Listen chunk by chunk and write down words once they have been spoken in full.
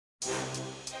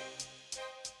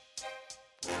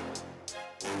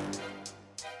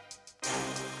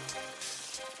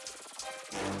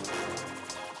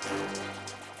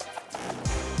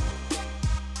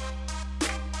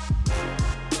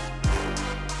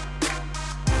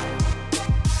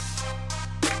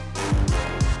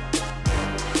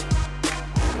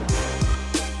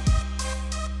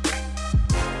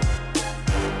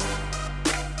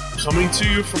Coming to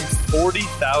you from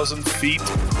 40,000 feet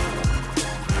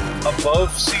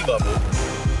above sea level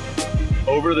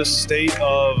over the state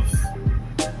of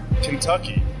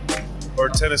Kentucky or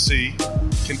Tennessee.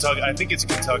 Kentucky, I think it's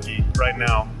Kentucky right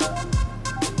now.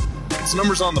 It's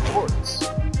numbers on the boards.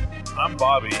 I'm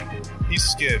Bobby. He's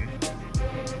Skin.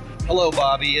 Hello,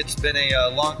 Bobby. It's been a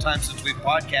long time since we've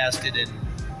podcasted, and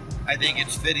I think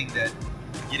it's fitting that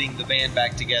getting the band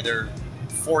back together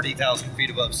 40,000 feet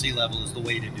above sea level is the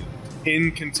way to do it.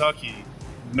 In Kentucky,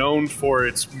 known for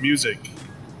its music,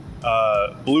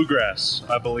 bluegrass,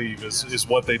 I believe, is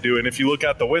what they do. And if you look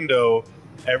out the window,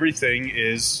 everything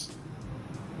is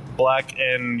black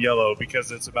and yellow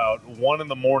because it's about 1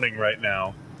 a.m. right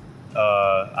now.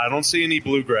 I don't see any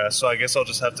bluegrass, so I guess I'll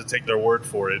just have to take their word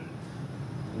for it.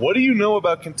 What do you know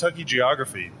about Kentucky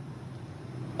geography?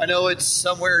 I know it's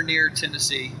somewhere near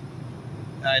Tennessee.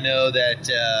 I know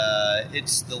that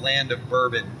it's the land of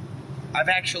bourbon. I've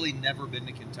actually never been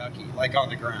to Kentucky, like on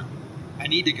the ground. I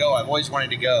need to go. I've always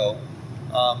wanted to go.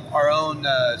 Our own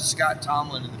Scott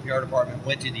Tomlin in the PR department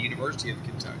went to the University of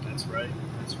Kentucky. That's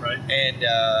right.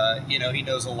 And, he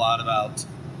knows a lot about...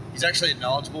 He's actually a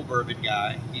knowledgeable bourbon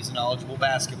guy. He's a knowledgeable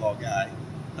basketball guy,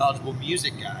 knowledgeable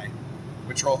music guy,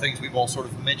 which are all things we've all sort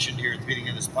of mentioned here at the beginning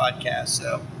of this podcast.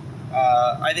 So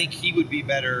I think he would be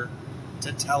better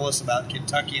to tell us about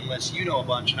Kentucky unless you know a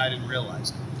bunch and I didn't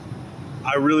realize it.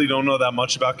 I really don't know that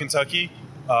much about Kentucky.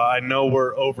 I know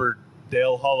we're over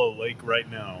Dale Hollow Lake right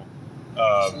now.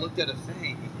 I just looked at a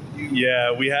thing.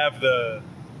 Yeah, we have the...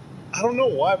 I don't know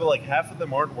why, but like half of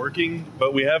them aren't working.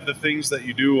 But we have the things that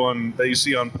you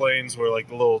see on planes, where like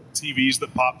the little TVs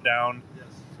that pop down. Yes.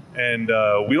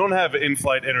 And we don't have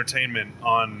in-flight entertainment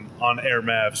on Air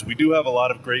Mavs. We do have a lot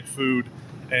of great food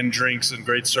and drinks and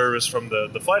great service from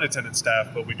the flight attendant staff,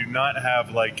 but we do not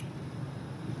have like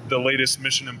the latest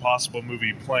Mission Impossible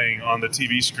movie playing on the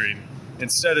TV screen.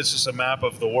 Instead, it's just a map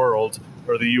of the world,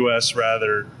 or the U.S.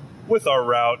 rather, with our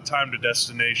route, time to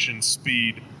destination,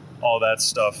 speed, all that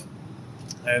stuff.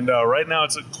 And right now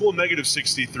it's a cool negative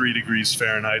 63 degrees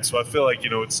Fahrenheit, so I feel like,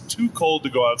 it's too cold to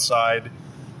go outside.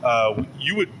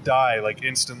 You would die like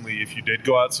instantly if you did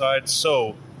go outside,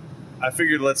 so I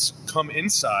figured let's come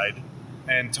inside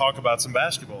and talk about some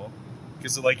basketball.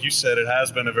 Because like you said, it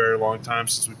has been a very long time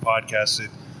since we podcasted.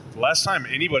 The last time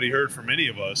anybody heard from any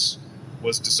of us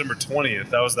was December 20th.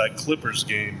 That was that Clippers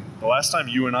game. The last time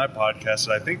you and I podcasted,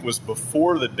 I think, was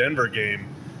before the Denver game.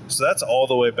 So that's all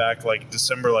the way back like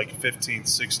December 15th,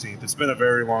 16th. It's been a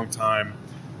very long time.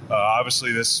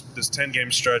 Obviously, this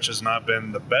 10-game stretch has not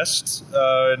been the best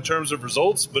in terms of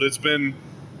results, but it's been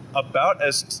about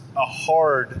as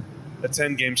hard a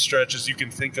 10-game stretch as you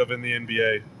can think of in the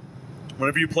NBA.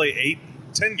 Whenever you play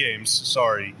 10 games,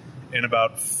 in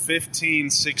about 15,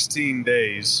 16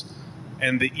 days,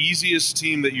 and the easiest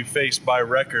team that you face by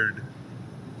record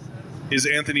is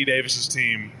Anthony Davis's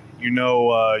team,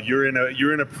 you're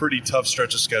in a pretty tough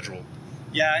stretch of schedule.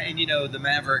 Yeah, and the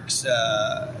Mavericks,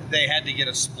 they had to get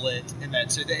a split, and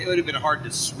it would have been hard to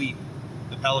sweep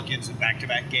the Pelicans in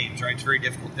back-to-back games, right? It's a very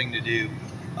difficult thing to do.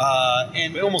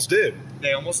 And they almost did.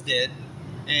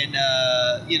 And,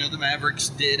 the Mavericks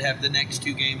did have the next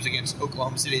 2 games against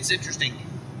Oklahoma City. It's interesting,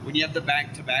 when you have the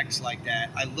back-to-backs like that,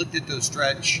 I looked at those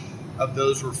stretch of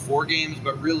those were 4 games,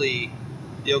 but really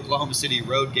the Oklahoma City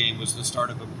road game was the start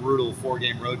of a brutal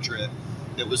 4-game road trip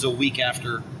that was a week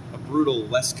after a brutal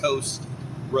West Coast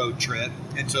road trip.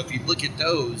 And so if you look at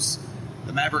those,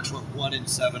 the Mavericks went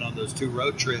 1-7 on those 2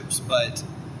 road trips, but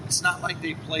it's not like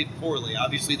they played poorly.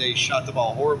 Obviously, they shot the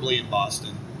ball horribly in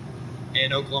Boston,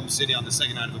 and Oklahoma City on the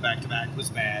second night of a back-to-back was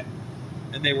bad.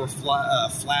 And they were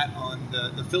flat on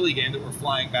the Philly game that we're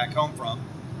flying back home from.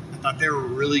 I thought they were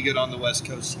really good on the West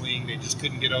Coast swing. They just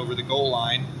couldn't get over the goal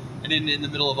line. And then in the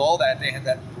middle of all that, they had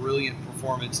that brilliant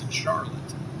performance in Charlotte,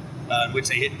 in which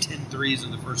they hit 10 threes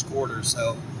in the first quarter.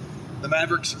 So the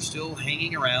Mavericks are still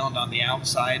hanging around on the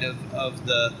outside of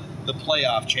the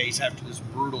playoff chase after this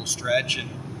brutal stretch. And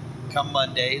come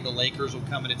Monday, the Lakers will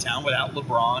come into town without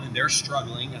LeBron, and they're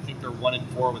struggling. I think they're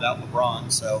 1-4 without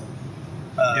LeBron. So,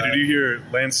 did you hear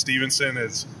Lance Stevenson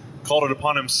has called it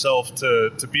upon himself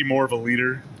to be more of a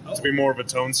leader, to be more of a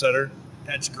tone setter?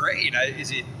 That's great.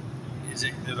 Is it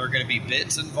are there going to be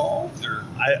bits involved, or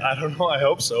I don't know. I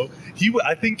hope so.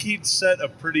 I think he'd set a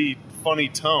pretty funny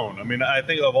tone. I mean, I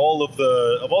think of all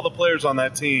the players on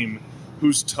that team,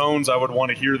 whose tones I would want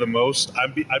to hear the most,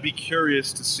 I'd be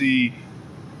curious to see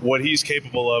what he's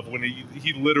capable of when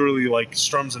he literally like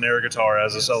strums an air guitar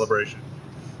as a celebration.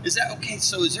 Is that okay?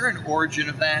 So is there an origin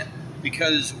of that?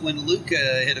 Because when Luka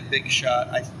hit a big shot,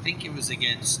 I think it was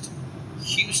against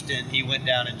Houston, he went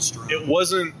down and strummed. It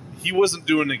wasn't he wasn't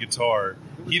doing the guitar.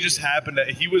 He just happened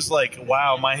to. He was like,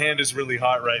 "Wow, my hand is really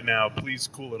hot right now. Please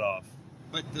cool it off."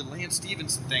 But the Lance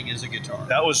Stevenson thing is a guitar.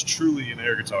 That was truly an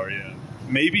air guitar, yeah.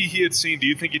 Maybe he had seen. Do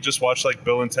you think he just watched like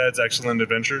Bill and Ted's Excellent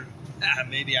Adventure?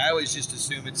 Maybe. I always just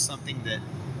assume it's something that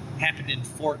happened in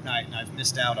Fortnite and I've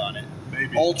missed out on it.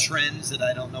 Maybe. All trends that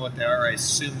I don't know what they are, I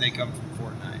assume they come from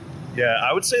Fortnite. Yeah,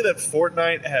 I would say that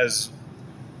Fortnite has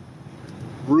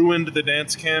ruined the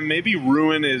dance cam. Maybe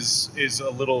ruin is a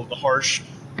little harsh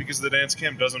because the dance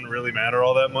cam doesn't really matter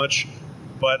all that much.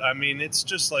 But I mean, it's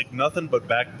just like nothing but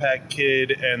Backpack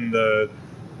Kid and the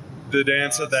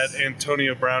dance that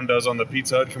Antonio Brown does on the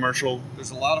Pizza Hut commercial.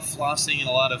 There's a lot of flossing and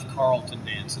a lot of Carlton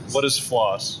dances. What is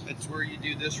floss? It's where you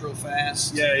do this real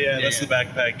fast. Yeah, that's the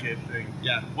Backpack Kid thing.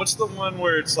 Yeah. What's the one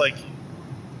where it's like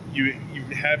you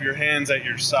have your hands at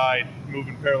your side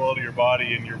moving parallel to your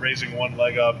body and you're raising one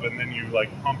leg up and then you like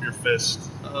pump your fist?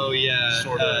 Oh, yeah.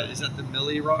 Sort of. Is that the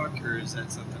Millie Rock or is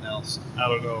that something else? I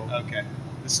don't know. Okay.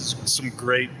 This is some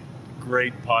great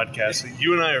podcasting.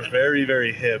 You and I are very,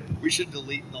 very hip. We should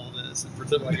delete all this and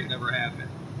pretend like it never happened.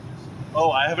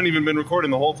 Oh, I haven't even been recording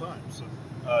the whole time.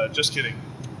 So, just kidding.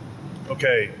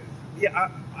 Okay. Yeah,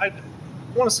 I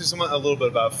want to say something a little bit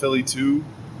about Philly too.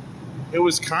 It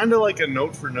was kind of like a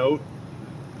note for note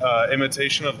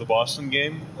imitation of the Boston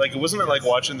game. Like it wasn't like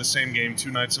watching the same game 2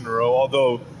 nights in a row.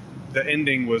 Although the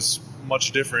ending was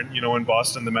much different. You know, in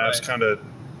Boston the Mavs kind of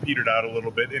petered out a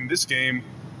little bit. In this game,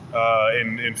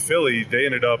 in Philly, they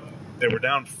were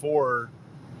down 4,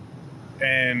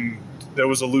 and there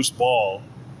was a loose ball.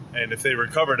 And if they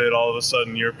recovered it, all of a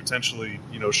sudden you're potentially,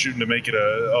 shooting to make it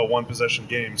a one-possession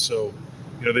game. So,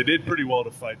 they did pretty well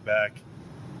to fight back.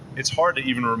 It's hard to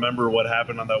even remember what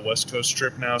happened on that West Coast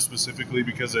trip now specifically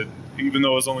because even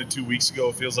though it was only 2 weeks ago,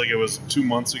 it feels like it was 2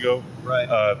 months ago. Right.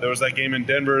 There was that game in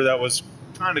Denver that was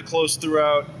kind of close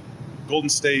throughout. Golden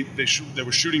State, they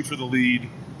were shooting for the lead.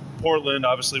 Portland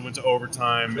obviously went to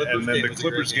overtime, and then the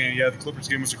Clippers game. Yeah, the Clippers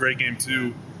game was a great game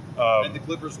too. And the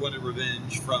Clippers wanted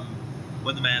revenge from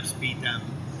when the Mavs beat them.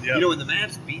 Yep. When the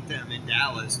Mavs beat them in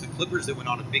Dallas, the Clippers that went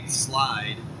on a big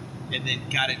slide and then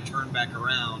got it turned back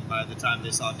around by the time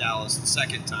they saw Dallas the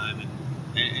second time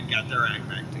and got their act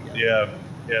back together.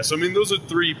 Yeah. So I mean, those are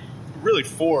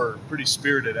 4 pretty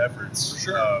spirited efforts. For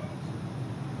sure.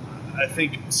 I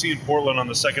think seeing Portland on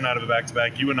the second night of a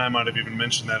back-to-back, you and I might have even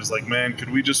mentioned that as like, man, could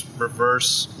we just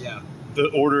reverse the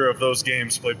order of those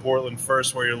games? Play Portland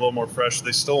first where you're a little more fresh.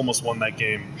 They still almost won that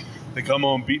game. They come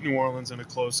home, beat New Orleans in a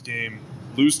close game,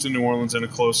 lose to New Orleans in a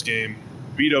close game,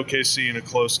 beat OKC in a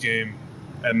close game,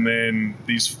 and then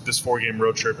this 4-game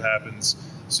road trip happens.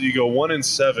 So you go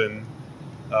 1-7.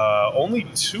 Only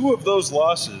 2 of those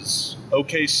losses,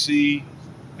 OKC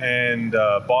and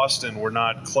Boston, were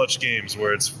not clutch games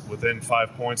where it's within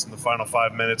 5 points in the final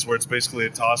 5 minutes, where it's basically a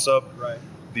toss-up. Right.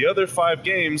 The other 5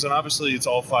 games, and obviously it's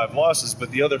all 5 losses, but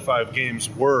the other 5 games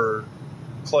were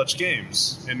clutch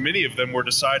games, and many of them were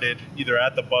decided either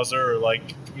at the buzzer or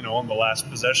on the last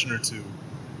possession or two,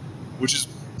 which is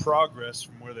progress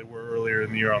from where they were earlier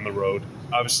in the year on the road.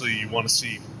 Obviously, you want to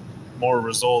see more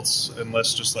results and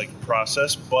less just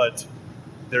process, but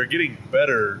they're getting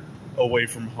better away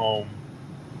from home,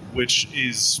 which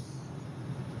is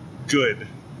good.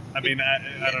 I mean,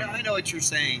 I know what you're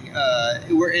saying.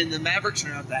 The Mavericks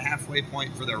are at the halfway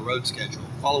point for their road schedule.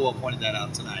 Caldwell pointed that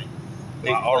out tonight.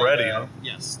 Already, huh?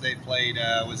 Yes, they played.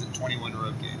 Was it 21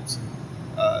 road games?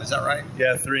 Is that right?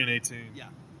 Yeah, 3-18. Yeah.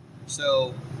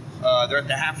 So they're at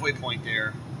the halfway point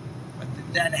there. But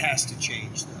that has to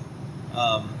change,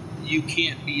 though. You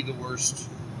can't be the worst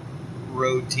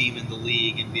road team in the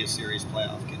league and be a serious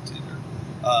playoff contender.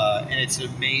 And it's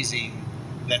amazing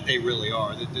that they really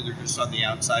are. That they're just on the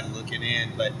outside looking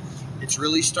in, but it's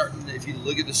really starting. If you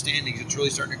look at the standings, it's really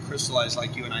starting to crystallize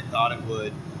like you and I thought it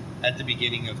would at the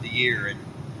beginning of the year,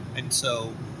 and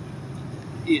so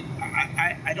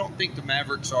I don't think the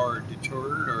Mavericks are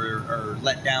deterred or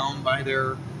let down by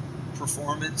their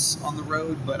performance on the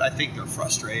road, but I think they're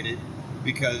frustrated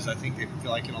because I think they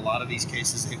feel like in a lot of these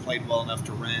cases they played well enough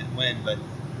to win, but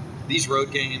these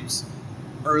road games,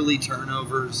 early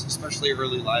turnovers, especially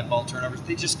early live ball turnovers,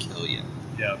 they just kill you.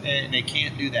 Yeah. And they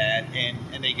can't do that,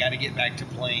 and they got to get back to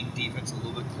playing defense a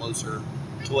little bit closer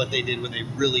to what they did when they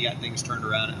really got things turned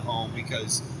around at home,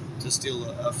 because to steal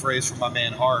a phrase from my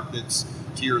man Harp that's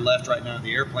to your left right now in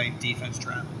the airplane, defense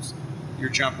travels. Your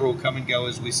jumper will come and go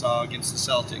as we saw against the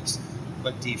Celtics,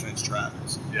 but defense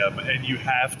travels. Yeah, and you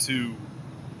have to,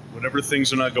 whenever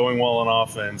things are not going well on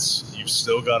offense, you've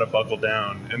still got to buckle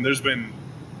down. And there's been,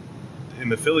 in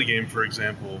the Philly game, for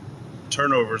example,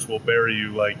 turnovers will bury you.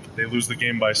 Like, they lose the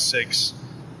game by 6.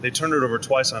 They turned it over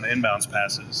twice on inbounds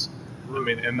passes. I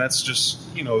mean, and that's just,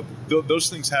 those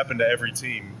things happen to every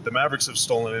team. The Mavericks have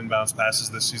stolen inbounds passes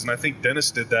this season. I think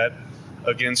Dennis did that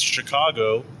against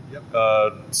Chicago,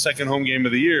 second home game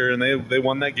of the year, and they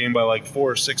won that game by like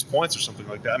 4 or 6 points or something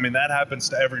like that. I mean, that happens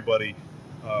to everybody.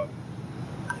 I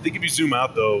think if you zoom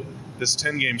out, though, this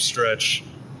 10-game stretch,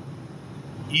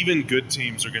 even good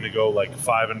teams are going to go like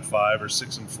 5-5 or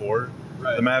 6-4.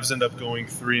 Right. The Mavs end up going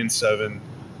 3-7.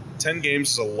 10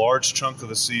 games is a large chunk of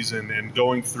the season, and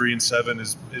going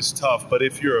 3-7 is tough. But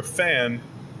if you're a fan,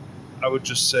 I would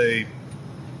just say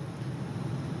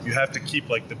you have to keep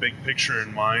like the big picture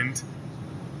in mind.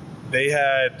 They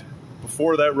had,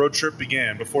 before that road trip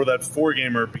began, before that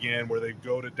 4-gamer began, where they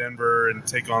go to Denver and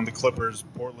take on the Clippers,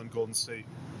 Portland, Golden State,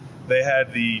 they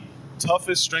had the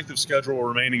toughest strength of schedule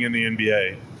remaining in the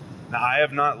NBA. Now, I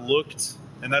have not looked,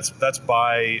 and that's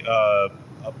by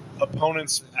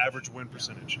opponent's average win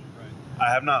percentage. Right.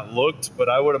 I have not looked, but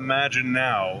I would imagine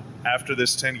now, after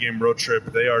this 10-game road trip,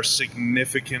 they are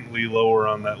significantly lower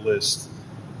on that list,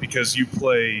 because you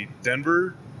play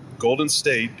Denver, Golden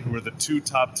State, who are the 2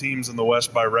 top teams in the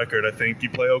West by record, I think.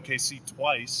 You play OKC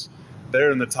twice.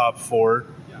 They're in the top 4.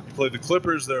 Yeah. You play the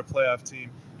Clippers. They're a playoff team.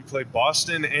 You play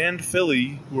Boston and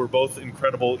Philly, who are both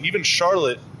incredible. Even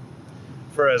Charlotte,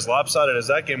 for as lopsided as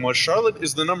that game was, Charlotte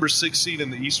is the number 6 seed in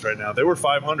the East right now. They were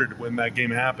 500 when that game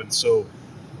happened. So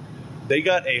they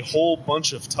got a whole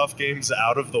bunch of tough games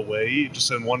out of the way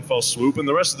just in one fell swoop. And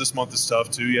the rest of this month is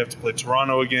tough, too. You have to play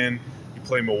Toronto again. You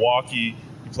play Milwaukee.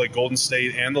 You play Golden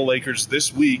State and the Lakers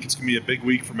this week. It's going to be a big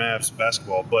week for Mavs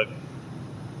basketball. But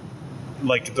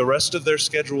like, the rest of their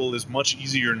schedule is much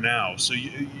easier now. So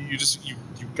you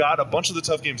got a bunch of the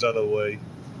tough games out of the way.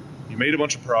 You made a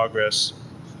bunch of progress.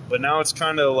 But now it's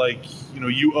kind of like,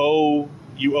 you owe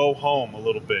home a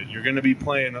little bit. You're going to be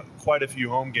playing quite a few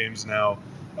home games now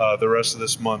the rest of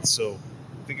this month. So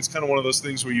I think it's kind of one of those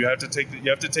things where you have to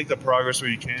take the progress where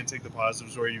you can, take the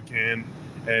positives where you can,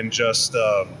 and just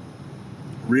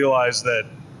realize that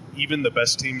even the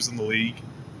best teams in the league,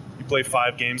 you play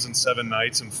 5 games in 7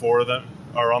 nights and 4 of them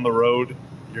are on the road,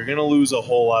 you're going to lose a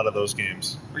whole lot of those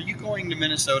games. Are you going to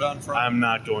Minnesota on Friday? I'm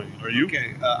not going. Are you?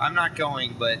 Okay, I'm not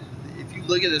going, but if you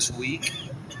look at this week,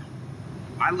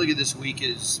 I look at this week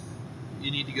as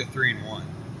you need to go 3-1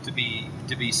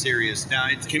 to be serious. Now,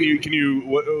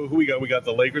 who we got? We got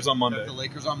the Lakers on Monday. The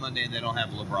Lakers on Monday, and they don't have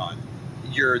LeBron.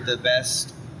 You're the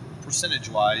best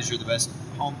percentage-wise. You're the best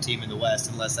home team in the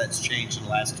West, unless that's changed in the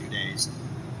last 2 days.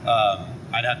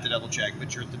 I'd have to double-check,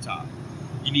 but you're at the top.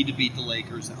 You need to beat the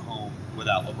Lakers at home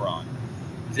without LeBron.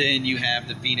 Then you have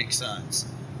the Phoenix Suns.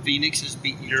 Phoenix has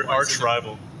beaten you your arch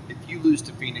rival. If you lose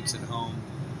to Phoenix at home,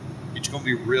 it's going to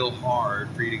be real hard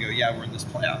for you to go, yeah, we're in this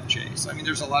playoff chase. I mean,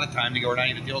 there's a lot of time to go. We're not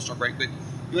even at the All-Star break, but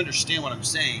you understand what I'm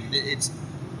saying. It's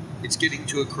getting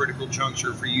to a critical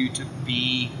juncture for you to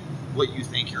be what you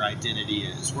think your identity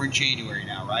is. We're in January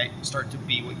now, right? Start to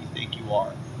be what you think you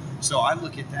are. So I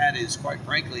look at that as, quite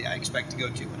frankly, I expect to go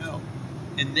 2-0.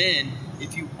 And then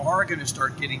if you are going to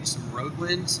start getting some road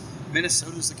wins,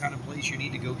 Minnesota's the kind of place you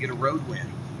need to go get a road win.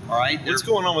 All right. What's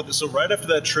going on with this? So right after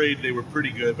that trade, they were pretty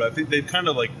good, but I think they've kind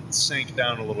of like sank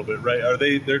down a little bit, right?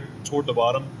 They're toward the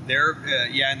bottom? They're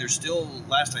and they're still,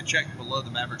 last I checked, below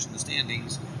the Mavericks in the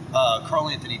standings. Karl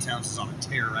Anthony Towns is on a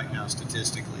tear right now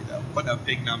statistically, though, putting up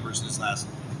big numbers in his last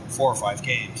 4 or 5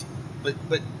 games. But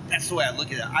that's the way I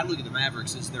look at it. I look at the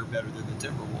Mavericks as they're better than the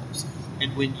Timberwolves.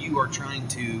 And when you are trying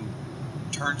to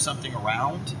turn something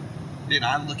around, then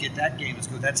I look at that game as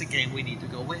that's a game we need to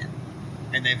go win.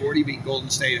 And they've already beat Golden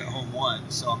State at home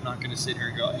once, so I'm not going to sit here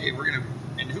and go, hey, we're going to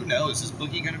 – and who knows, is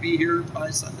Boogie going to be here by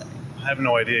Sunday? I have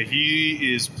no idea.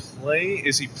 He is playing –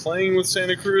 is he playing with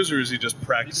Santa Cruz, or is he just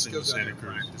practicing with Santa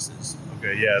Cruz? Practices.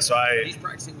 Okay, yeah, so he's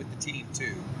practicing with the team,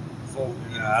 too.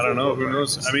 I don't know. Who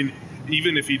knows? I mean,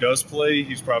 even if he does play,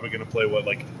 he's probably going to play,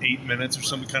 like 8 minutes or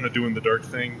something, kind of doing the Dirk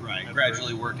thing? Right,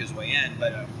 gradually work his way in.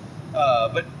 But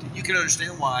you can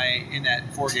understand why in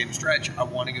that 4-game stretch I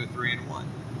want to go 3-1.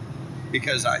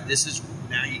 Because this is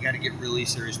now you got to get really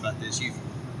serious about this. You've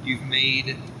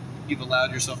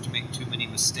allowed yourself to make too many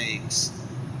mistakes,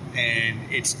 and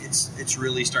it's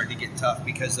really starting to get tough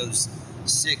because those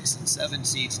 6 and 7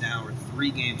 seeds now are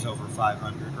 3 games over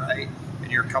 500, right?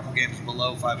 And you're a couple games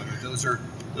below 500. Those are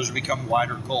become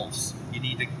wider gulfs. You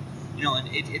need to, and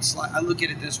it's like I look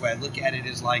at it this way. I look at it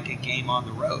as like a game on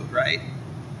the road, right?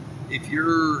 If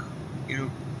you're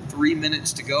 3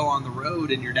 minutes to go on the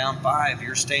road and you're down 5,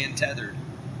 you're staying tethered.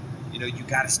 You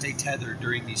got to stay tethered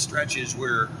during these stretches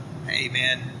where, hey,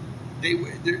 man,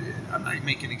 I'm not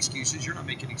making excuses. You're not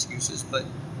making excuses, but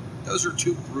those are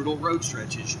 2 brutal road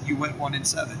stretches. You went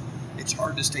 1-7. it's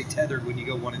hard to stay tethered when you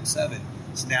go 1-7.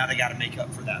 So now they got to make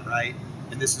up for that, right?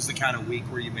 And this is the kind of week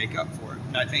where you make up for it.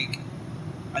 And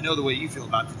I know the way you feel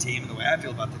about the team and the way I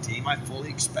feel about the team. I fully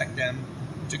expect them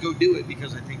to go do it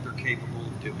because I think they're capable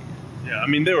of doing it. Yeah, I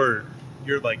mean,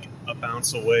 you're like a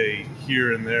bounce away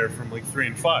here and there from like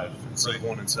 3-5 instead of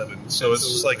 1-7. So Absolutely. It's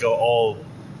just like all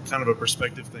kind of a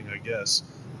perspective thing, I guess.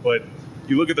 But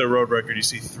you look at their road record, you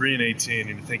see 3-18, and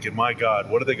you're thinking, my God,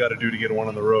 what do they got to do to get one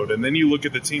on the road? And then you look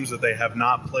at the teams that they have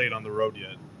not played on the road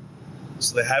yet.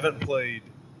 So they haven't played.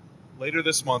 Later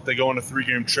this month, they go on a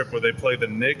 3-game trip where they play the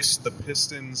Knicks, the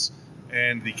Pistons,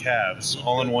 and the Cavs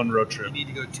all in one road trip. You need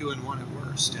to go 2-1 at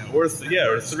worst. Or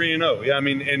 3-0. Yeah, I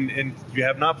mean, and you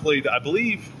have not played. I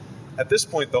believe at this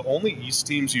point the only East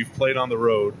teams you've played on the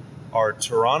road are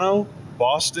Toronto,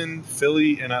 Boston,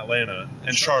 Philly, and Atlanta,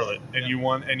 and Charlotte. And you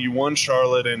won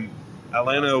Charlotte and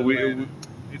Atlanta.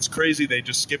 It's crazy. They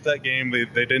just skipped that game. They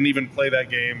didn't even play that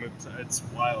game. It's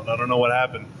wild. I don't know what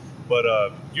happened.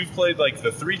 But you've played like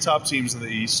the 3 top teams in the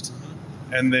East,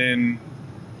 and then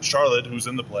Charlotte, who's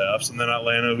in the playoffs, and then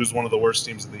Atlanta, who's one of the worst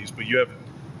teams in the East. But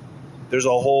there's a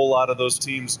whole lot of those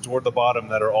teams toward the bottom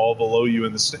that are all below you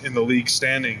in the league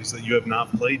standings that you have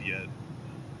not played yet.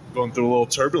 Going through a little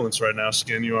turbulence right now,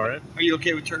 Skin. You all right? Are you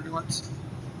okay with turbulence?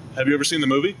 Have you ever seen the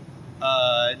movie?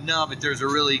 No, but there's a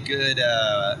really good,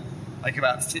 like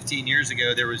about 15 years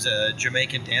ago, there was a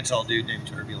Jamaican dancehall dude named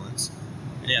Turbulence.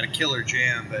 And he had a killer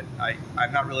jam, but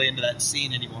I'm not really into that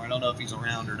scene anymore. I don't know if he's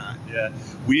around or not. Yeah,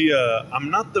 I'm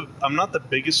not the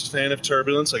biggest fan of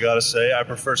Turbulence. I gotta say, I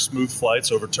prefer smooth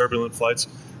flights over turbulent flights.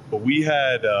 But we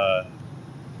had,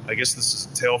 I guess this is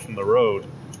a tale from the road.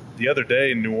 The other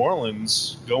day in New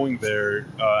Orleans, going there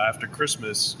after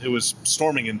Christmas, it was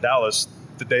storming in Dallas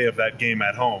the day of that game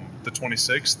at home, the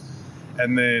 26th,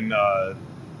 and then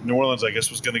New Orleans, I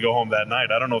guess, was going to go home that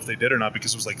night. I don't know if they did or not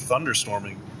because it was like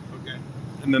thunderstorming. Okay.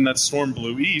 And then that storm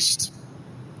blew east.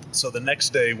 So the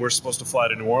next day, we're supposed to fly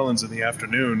to New Orleans in the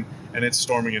afternoon, and it's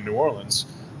storming in New Orleans.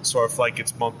 So our flight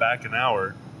gets bumped back an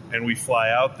hour, and we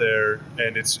fly out there,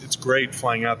 and it's great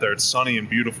flying out there. It's sunny and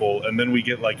beautiful, and then we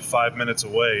get like 5 minutes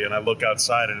away, and I look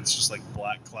outside, and it's just like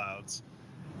black clouds.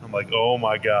 I'm like, oh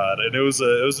my God! And it was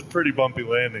a pretty bumpy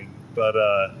landing, but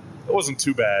it wasn't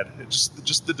too bad. It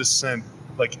just the descent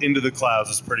like into the clouds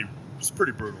is pretty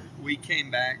brutal. We came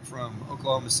back from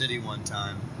Oklahoma City one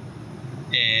time,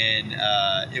 and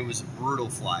it was a brutal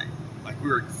flight. Like, we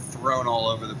were thrown all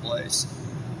over the place.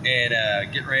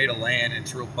 And getting ready to land, and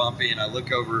it's real bumpy, and I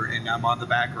look over, and I'm on the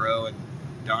back row, and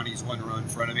Donnie's one row in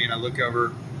front of me, and I look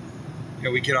over,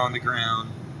 we get on the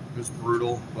ground. It was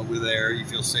brutal, but we're there. You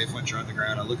feel safe once you're on the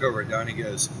ground. I look over, and Donnie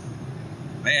goes,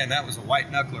 man, that was a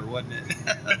white knuckler, wasn't it?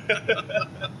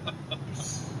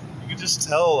 You can just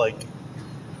tell, like,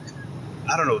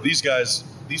 I don't know, these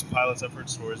pilots, I've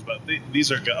heard stories about,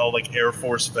 these are all like Air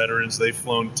Force veterans. They've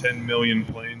flown 10 million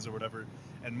planes or whatever.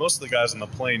 And most of the guys on the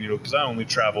plane, because I only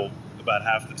travel about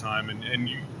half the time, and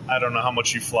I don't know how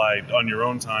much you fly on your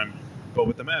own time, but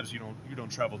with the Mavs, you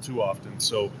don't travel too often.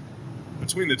 So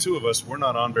between the two of us, we're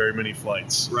not on very many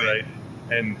flights, right?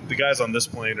 And the guys on this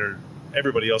plane, or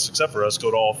everybody else except for us,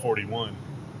 go to all 41.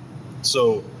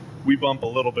 So we bump a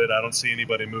little bit. I don't see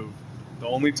anybody move. The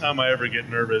only time I ever get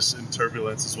nervous in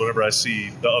turbulence is whenever I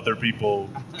see the other people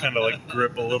kind of like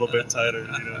grip a little bit tighter,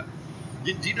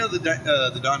 Do you know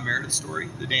the Don Meredith story,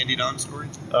 the Dandy Don story?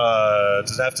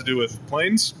 Does it have to do with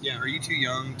planes? Yeah, are you too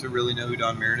young to really know who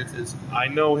Don Meredith is? I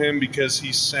know him because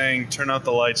he sang "Turn Out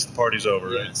the Lights, the Party's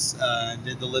Over." Yes,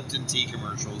 did the Lipton tea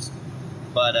commercials.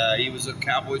 But he was a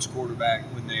Cowboys quarterback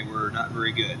when they were not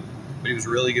very good. But he was a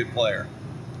really good player.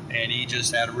 And he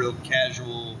just had a real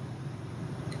casual,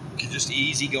 just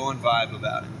easygoing vibe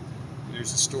about him.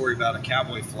 There's a story about a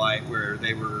Cowboy flight where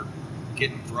they were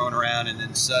getting thrown around, and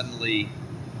then suddenly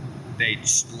they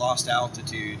just lost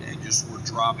altitude and just were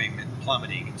dropping and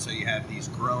plummeting. And so you have these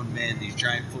grown men, these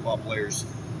giant football players,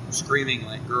 screaming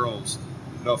like girls.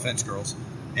 No offense, girls.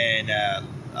 And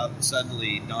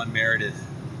suddenly Don Meredith,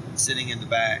 sitting in the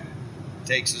back,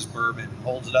 takes his bourbon,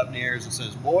 holds it up in the air and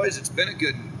says, "Boys, it's been a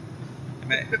good one."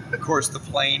 And of course, the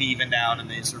plane evened out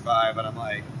and they survive. And I'm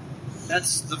like,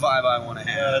 that's the vibe I want to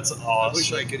have. Yeah, that's awesome. I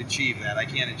wish I could achieve that. I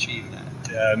can't achieve that.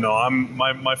 Yeah, no,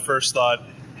 my first thought,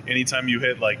 anytime you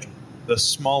hit like the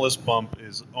smallest bump,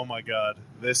 is, oh my God,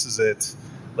 this is it.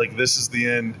 Like, this is the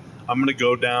end. I'm going to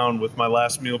go down with my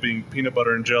last meal being peanut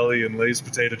butter and jelly and Lay's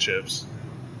potato chips.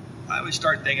 I always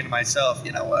start thinking to myself,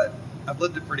 you know what? I've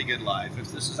lived a pretty good life.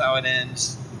 If this is how it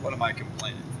ends, what am I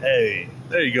complaining? Hey,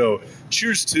 there you go.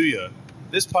 Cheers to you.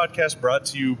 This podcast brought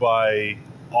to you by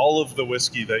all of the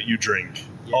whiskey that you drink.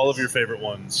 Yes. All of your favorite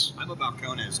ones. I'm a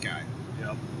Balcones guy.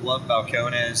 Yep. Love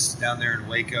Balcones down there in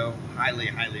Waco. Highly,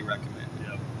 highly recommend.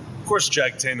 Yep. Of course,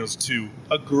 Jack Daniel's too.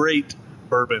 A great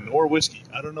bourbon or whiskey.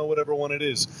 I don't know whatever one it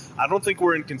is. I don't think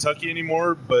we're in Kentucky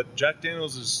anymore, but Jack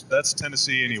Daniel's that's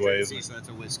Tennessee anyway. Tennessee, so that's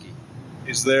a whiskey.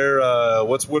 Is there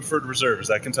what's Woodford Reserve? Is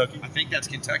that Kentucky? I think that's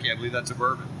Kentucky. I believe that's a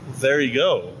bourbon. There you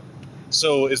go.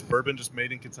 So is bourbon just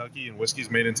made in Kentucky and whiskey's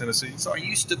made in Tennessee? So I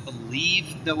used to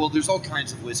believe that, well, there's all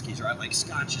kinds of whiskeys, right? Like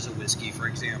Scotch is a whiskey, for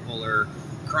example, or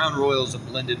Crown Royal is a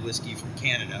blended whiskey from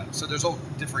Canada. So there's all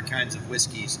different kinds of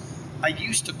whiskeys. I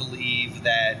used to believe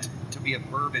that to be a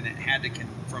bourbon, it had to come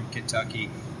from Kentucky,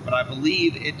 but I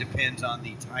believe it depends on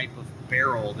the type of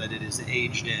barrel that it is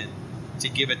aged in to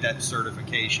give it that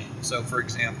certification. So, for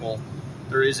example,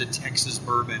 there is a Texas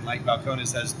bourbon, like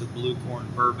Balcones has the Blue Corn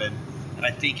bourbon, and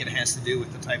I think it has to do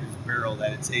with the type of barrel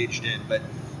that it's aged in. But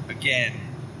again,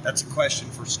 that's a question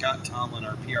for Scott Tomlin,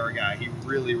 our PR guy. He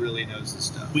really, really knows this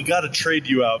stuff. We got to trade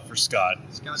you out for Scott.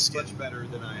 Scott's much better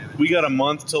than I am. We got a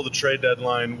month till the trade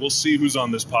deadline. We'll see who's on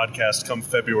this podcast come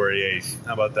February 8th.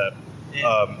 How about that?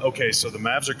 Yeah. Okay, so the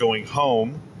Mavs are going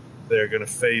home. They're going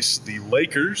to face the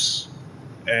Lakers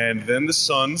and then the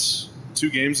Suns. 2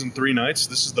 games in 3 nights.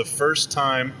 This is the first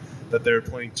time that they're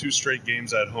playing 2 straight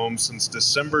games at home since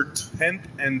December 10th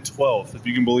and 12th, if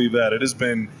you can believe that. It has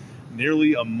been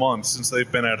nearly a month since they've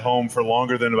been at home for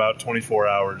longer than about 24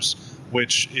 hours,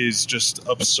 which is just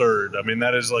absurd. I mean,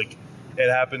 that is like, it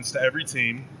happens to every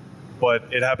team, but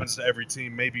it happens to every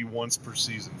team maybe once per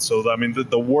season. So, I mean,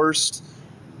 the worst,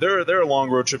 there are long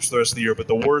road trips the rest of the year, but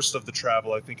the worst of the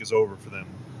travel, I think, is over for them.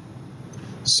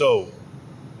 So,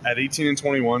 at 18 and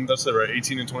 21, that's it, right?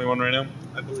 18 and 21 right now?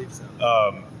 I believe so.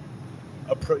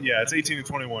 Yeah, it's 18 and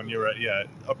 21. You're right. Yeah,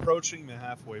 approaching the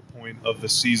halfway point of the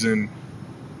season.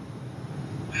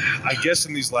 I guess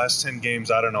in these last 10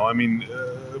 games, I don't know. I mean,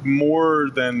 more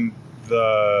than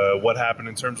what happened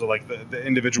in terms of like the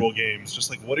individual games. Just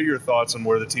like, what are your thoughts on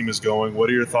where the team is going? What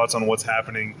are your thoughts on what's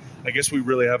happening? I guess we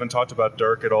really haven't talked about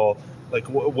Dirk at all. Like,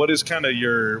 what are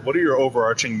your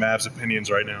overarching Mavs opinions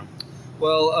right now?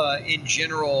 Well, in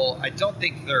general, I don't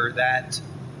think they're that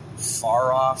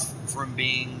far off from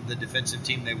being the defensive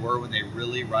team they were when they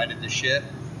really righted the ship,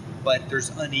 but there's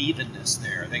unevenness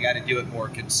there. They got to do it more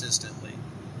consistently.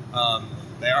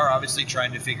 They are obviously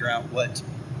trying to figure out what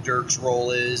Dirk's role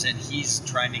is, and he's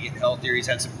trying to get healthier. He's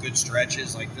had some good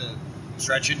stretches, like the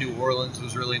stretch in New Orleans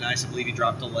was really nice. I believe he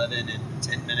dropped 11 in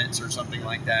 10 minutes or something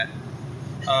like that.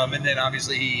 And then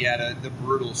obviously he had the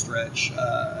brutal stretch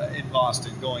in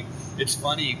Boston going. It's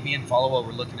funny, me and Followell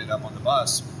were looking it up on the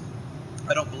bus.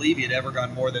 I don't believe he had ever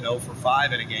gone more than 0 for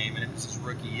 5 in a game, and it was his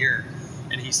rookie year.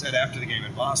 And he said after the game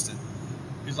in Boston,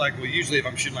 he's like, well, usually if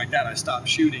I'm shooting like that, I stop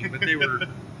shooting. But they were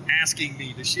asking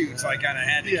me to shoot, so I kind of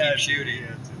had to keep shooting.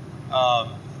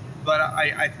 But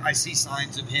I see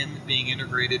signs of him being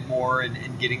integrated more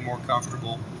and getting more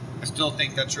comfortable. I still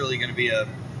think that's really going to be a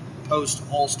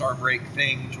post-All-Star break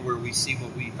thing to where we see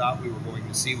what we thought we were going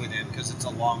to see with him because it's a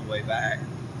long way back.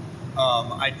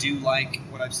 I do like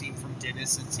what I've seen from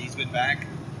Dennis since he's been back.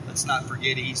 Let's not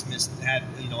forget he's had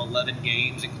 11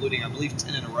 games, including I believe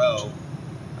 10 in a row.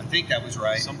 I think that was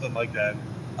right. Something like that.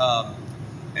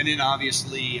 And then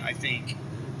obviously I think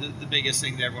the biggest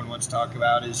thing that everyone wants to talk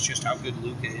about is just how good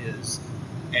Luka is.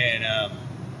 And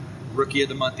Rookie of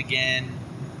the Month again,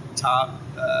 top,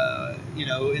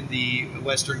 in the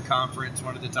Western Conference,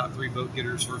 one of the top 3 vote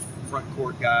getters for front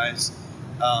court guys.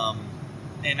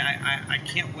 And I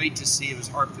can't wait to see, it was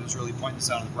Harp that was really pointing this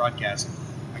out on the broadcast,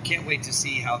 I can't wait to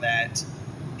see how that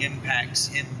impacts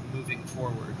him moving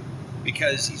forward.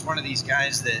 Because he's one of these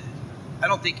guys that I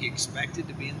don't think he expected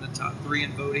to be in the top 3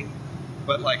 in voting.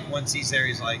 But, like, once he's there,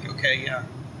 he's like, okay, yeah,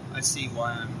 I see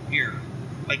why I'm here.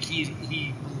 Like,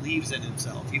 he believes in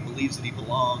himself. He believes that he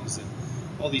belongs. And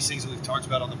all these things that we've talked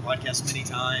about on the podcast many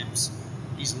times,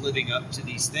 he's living up to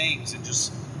these things and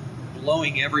just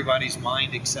blowing everybody's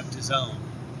mind except his own,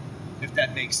 if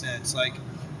that makes sense. Like,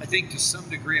 I think to some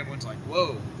degree everyone's like,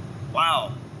 whoa,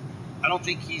 wow. I don't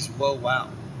think he's whoa, wow.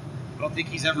 I don't think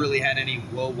he's ever really had any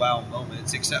whoa, wow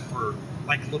moments except for,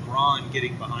 like, LeBron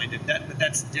getting behind him. But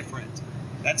that's different.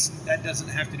 That doesn't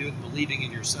have to do with believing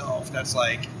in yourself. That's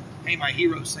like, hey, my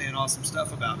hero's saying awesome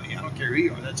stuff about me. I don't care who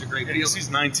you are. That's a great feeling. He's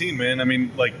 19, man. I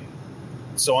mean, like,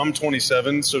 so I'm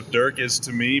 27, so Dirk is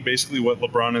to me basically what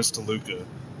LeBron is to Luka.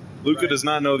 Luka does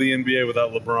not know the NBA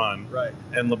without LeBron. Right.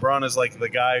 And LeBron is like the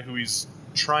guy who he's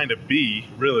trying to be,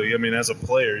 really. I mean, as a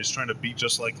player, he's trying to be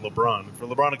just like LeBron. For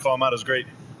LeBron to call him out is great.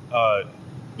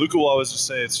 Luka will always just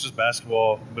say, it's just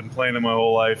basketball. I've been playing it my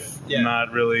whole life. Yeah.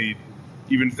 Not really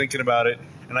even thinking about it.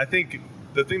 And I think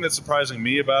the thing that's surprising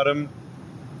me about him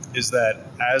is that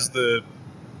as the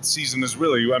season is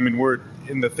really, I mean, we're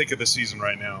in the thick of the season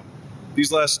right now.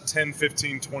 These last 10,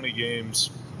 15, 20 games,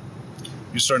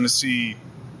 you're starting to see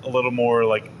a little more,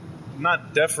 like,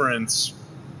 not deference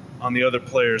on the other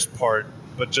player's part,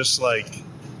 but just, like,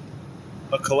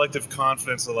 a collective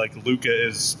confidence that, like, Luka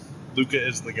is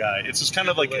the guy. It's just kind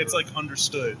of like, it's, like,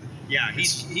 understood. Yeah,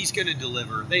 he's going to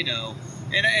deliver. They know.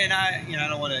 And I, I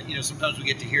don't want to, sometimes we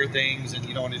get to hear things and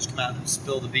you don't want to just come out and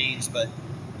spill the beans, but,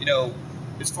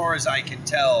 as far as I can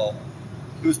tell,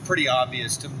 it was pretty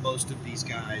obvious to most of these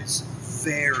guys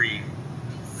very,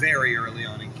 very early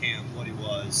on in camp what he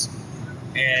was.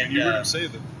 And you heard him say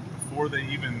that before they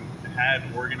even had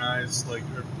organized, like,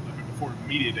 before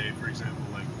media day, for example,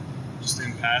 like, just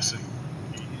in passing,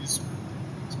 he's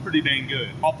pretty dang good.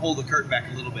 I'll pull the curtain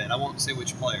back a little bit. I won't say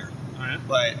which player. All right.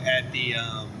 But at the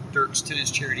Dirk's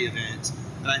tennis charity event,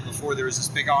 the night before, there was this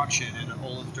big auction, and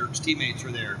all of Dirk's teammates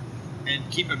were there. And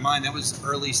keep in mind, that was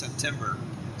early September,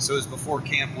 so it was before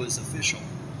camp was official.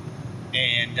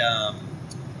 And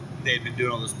they had been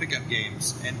doing all those pickup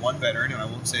games. And one veteran, who I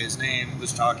won't say his name,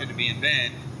 was talking to me and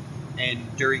Ben,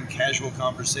 and during casual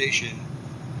conversation,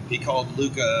 he called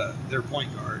Luka their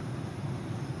point guard.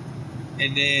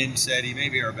 And then said he may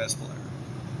be our best player.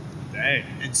 Dang.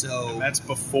 And that's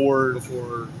before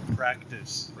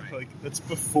practice. Right. Like, that's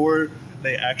before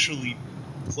they actually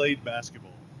played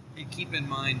basketball. And keep in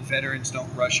mind, veterans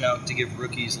don't rush out to give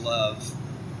rookies love.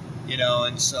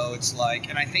 And so it's like,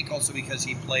 and I think also because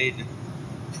he played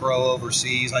pro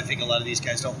overseas, I think a lot of these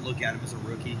guys don't look at him as a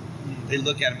rookie. They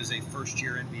look at him as a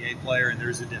first-year NBA player, and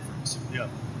there's a difference. Yeah.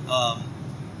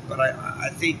 But I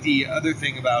think the other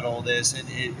thing about all this, and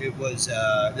it was,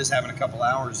 this happened a couple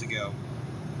hours ago.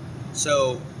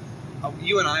 So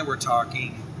you and I were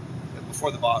talking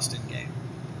before the Boston game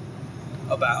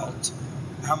about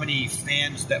how many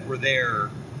fans that were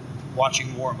there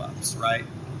watching warm-ups, right?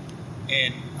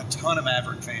 And a ton of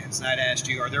Maverick fans. And I'd asked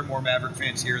you, are there more Maverick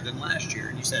fans here than last year?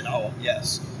 And you said, oh,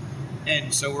 yes.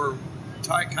 And so we're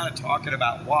kind of talking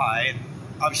about why. And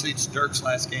obviously it's Dirk's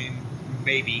last game,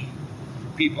 maybe.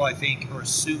 People, I think, are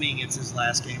assuming it's his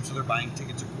last game, so they're buying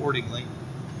tickets accordingly.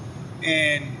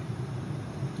 And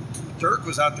Dirk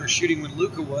was out there shooting when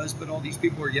Luka was, but all these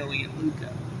people are yelling at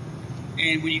Luka.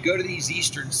 And when you go to these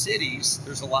eastern cities,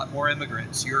 there's a lot more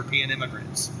immigrants, European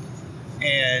immigrants.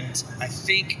 And I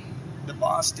think the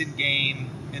Boston game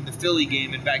and the Philly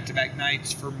game in back-to-back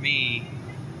nights, for me,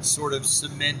 sort of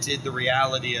cemented the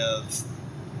reality of,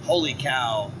 holy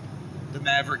cow, the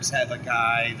Mavericks have a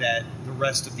guy that the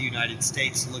rest of the United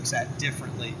States looks at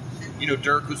differently.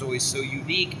 Dirk was always so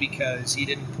unique because he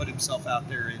didn't put himself out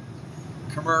there in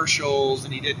commercials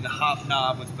and he didn't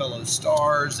hobnob with fellow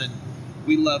stars, and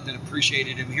we loved and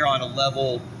appreciated him here on a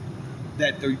level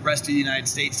that the rest of the United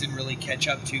States didn't really catch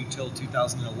up to till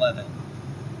 2011.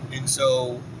 And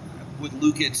so with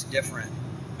Luka, it's different.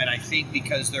 And I think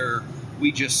because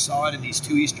we just saw it in these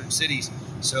two eastern cities.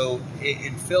 So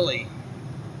in Philly,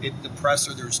 the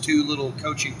presser, there's two little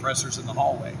coaching pressers in the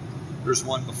hallway. There's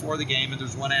one before the game and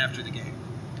there's one after the game.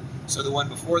 So the one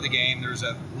before the game, there's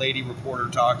a lady reporter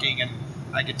talking, and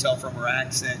I could tell from her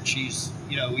accent she's,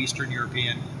 Eastern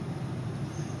European,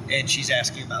 and she's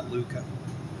asking about Luka.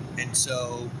 And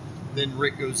so then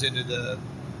Rick goes into the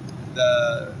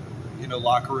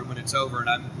locker room when it's over,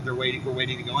 and we're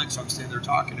waiting to go in. So I'm standing there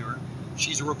talking to her.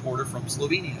 She's a reporter from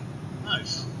Slovenia.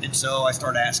 Nice. And so I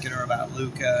started asking her about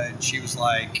Luka, and she was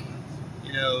like,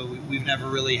 we've never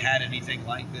really had anything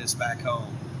like this back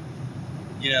home.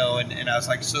 And I was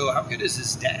like, so how good is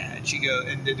his dad? She goes,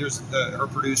 and there's her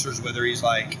producer's with her. He's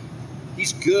like,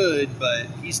 he's good, but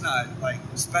he's not like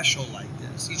special like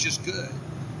this. He's just good.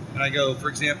 And I go, for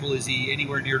example, is he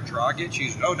anywhere near Dragic?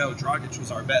 She's, oh no, Dragic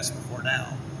was our best before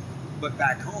now. But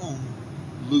back home,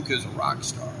 Luka's a rock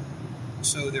star.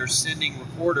 So they're sending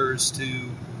reporters to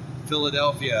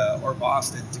Philadelphia or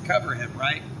Boston to cover him,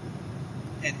 right?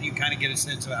 And you kind of get a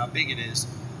sense of how big it is.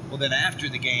 Well, then after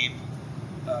the game,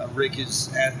 Rick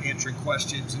is answering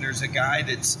questions, and there's a guy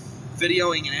that's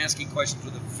videoing and asking questions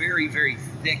with a very, very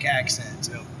thick accent.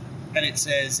 And it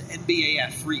says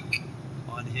NBA Freak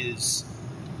on his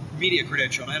media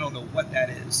credential, and I don't know what that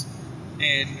is.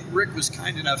 And Rick was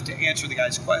kind enough to answer the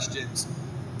guy's questions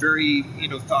very,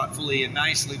 thoughtfully and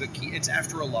nicely, but it's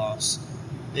after a loss.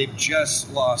 They've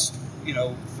just lost,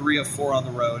 3 of 4 on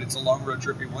the road. It's a long road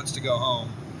trip. He wants to go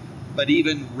home. But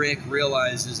even Rick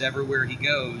realizes everywhere he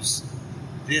goes,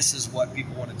 this is what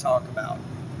people want to talk about.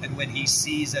 And when he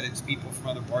sees that it's people from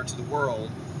other parts of the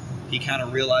world, he kind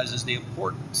of realizes the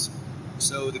importance.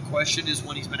 So the question is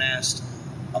one he's been asked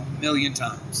a million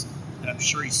times, and I'm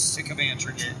sure he's sick of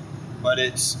answering it, but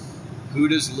it's, who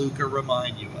does Luka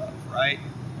remind you of, right?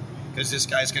 because this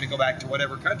guy's going to go back to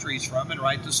whatever country he's from and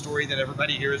write the story that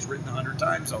everybody here has written 100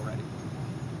 times already.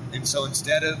 And so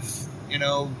instead of,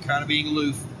 kind of being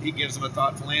aloof, he gives them a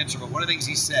thoughtful answer. But one of the things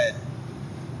he said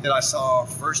that I saw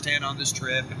firsthand on this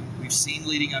trip, and we've seen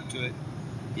leading up to it,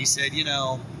 he said,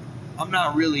 I'm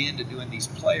not really into doing these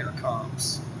player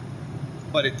comps,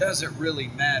 but it doesn't really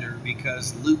matter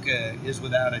because Luka is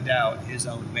without a doubt his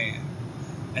own man.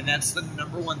 And that's the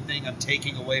number one thing I'm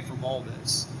taking away from all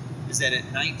this, is that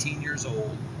at 19 years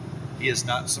old, he is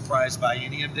not surprised by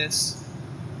any of this.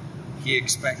 He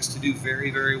expects to do very,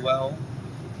 very well.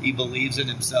 He believes in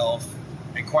himself.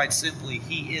 And quite simply,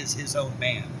 he is his own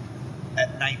man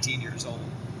at 19 years old.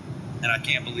 And I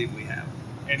can't believe we have him.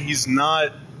 And he's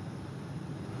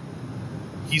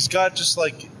got just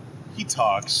like, he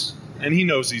talks and he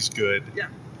knows he's good. Yeah.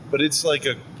 But it's like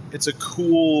it's a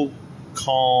cool,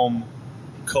 calm,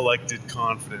 collected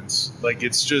confidence. Like,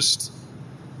 it's just,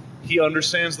 he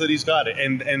understands that he's got it.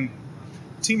 And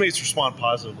teammates respond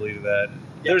positively to that.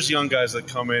 Yeah. There's young guys that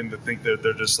come in that think that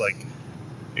they're just like,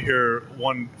 you hear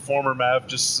one former Mav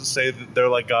just say that they're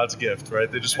like God's gift, right?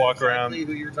 They just walk around.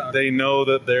 Who you're talking they know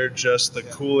that they're just the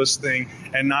coolest thing.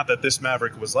 And not that this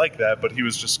Maverick was like that, but he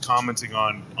was just commenting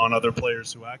on other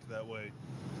players who act that way.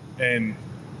 And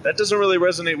that doesn't really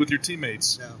resonate with your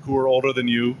teammates who are older than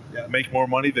you, make more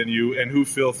money than you, and who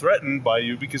feel threatened by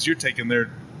you because you're taking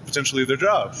potentially their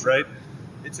jobs, right?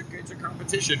 It's a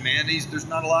competition, man. There's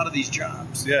not a lot of these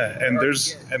jobs. Yeah, and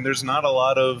there's not a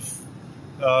lot of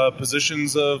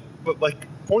positions but like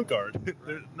point guard.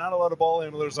 There's not a lot of ball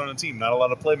handlers on a team. Not a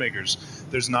lot of playmakers.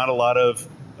 There's not a lot of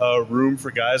room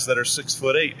for guys that are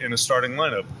 6'8" in a starting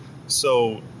lineup.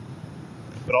 So,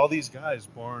 but all these guys,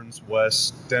 Barnes,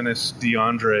 Wes, Dennis,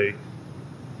 DeAndre,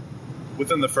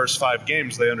 within the first 5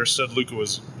 games, they understood Luka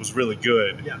was really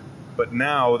good. Yeah. But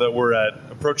now that we're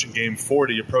approaching game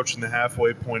 40, approaching the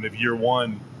halfway point of year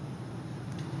 1,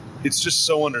 it's just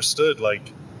so understood.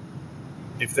 Like,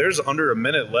 if there's under a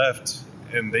minute left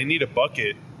and they need a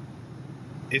bucket,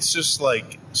 it's just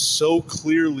like so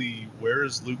clearly, where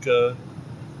is Luka?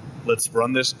 Let's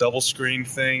run this double screen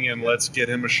thing and let's get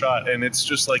him a shot. And it's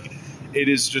just like, it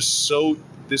is just so,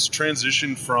 this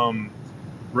transition from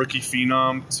rookie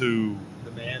phenom to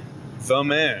the man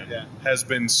has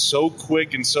been so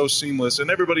quick and so seamless.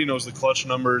 And everybody knows the clutch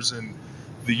numbers and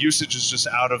the usage is just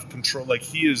out of control. Like,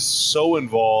 he is so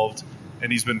involved.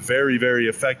 And he's been very, very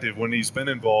effective when he's been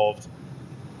involved.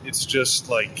 It's just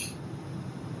like,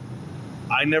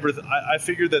 I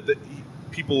figured that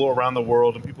people around the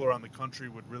world and people around the country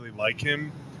would really like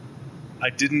him. I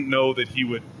didn't know that he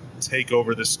would take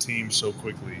over this team so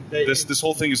quickly. This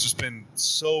whole thing has just been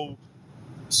so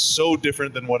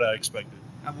different than what I expected.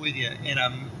 I'm with you, and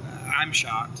I'm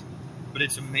shocked, but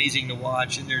it's amazing to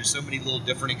watch. And there's so many little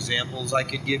different examples I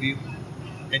could give you,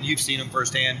 and you've seen them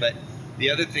firsthand, but the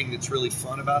other thing that's really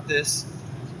fun about this,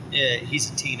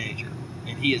 he's a teenager,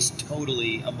 and he is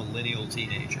totally a millennial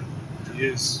teenager. He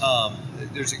is.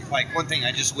 There's one thing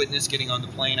I just witnessed getting on the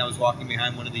plane. I was walking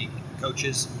behind one of the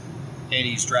coaches, and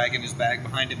he's dragging his bag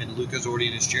behind him, and Luka's already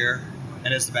in his chair.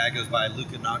 And as the bag goes by,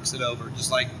 Luka knocks it over,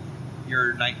 just like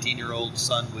your 19-year-old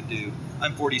son would do.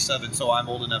 I'm 47, so I'm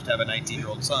old enough to have a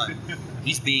 19-year-old son.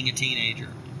 He's being a teenager.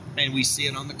 And we see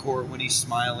it on the court when he's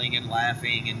smiling and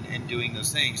laughing and doing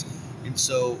those things. And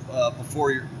so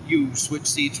before you switch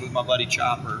seats with my buddy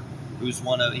Chopper, who's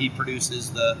he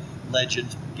produces the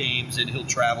Legends games, and he'll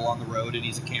travel on the road, and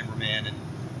he's a cameraman.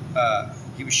 And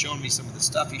he was showing me some of the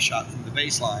stuff he shot from the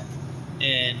baseline.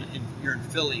 And you're in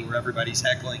Philly where everybody's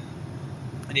heckling.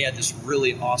 And he had this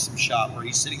really awesome shot where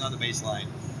he's sitting on the baseline,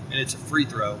 and it's a free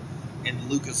throw. And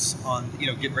Luka's on,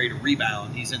 getting ready to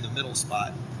rebound. He's in the middle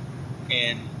spot.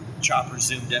 And Chopper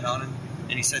zoomed in on him.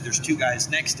 And he said there's 2 guys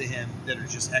next to him that are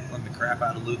just heckling the crap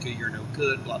out of Luka. You're no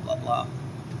good, blah, blah, blah.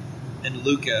 And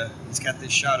Luka, he's got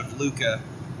this shot of Luka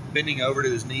bending over to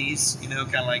his knees,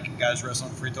 kind of like guys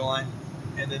wrestling the free throw line,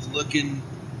 and then looking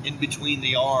in between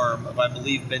the arm of, I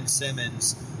believe, Ben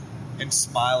Simmons, and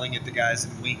smiling at the guys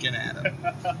and winking at him.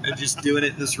 And just doing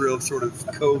it in this real sort of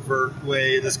covert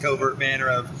way, this covert manner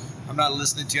of, I'm not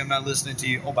listening to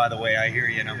you. Oh, by the way, I hear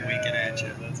you, and I'm winking at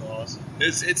you. That's awesome.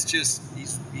 It's just,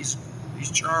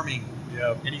 he's charming.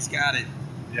 Yeah. And he's got it.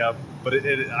 Yeah, but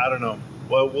I don't know.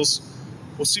 Well, we'll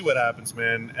see what happens,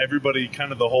 man. Everybody,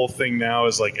 kind of the whole thing now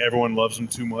is like everyone loves him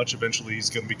too much. Eventually he's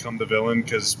going to become the villain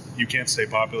because you can't stay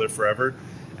popular forever.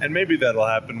 And maybe that'll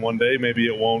happen one day. Maybe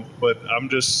it won't. But I'm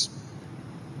going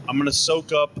to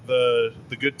soak up the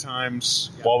good times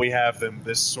while we have them,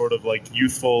 this sort of like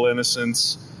youthful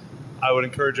innocence. I would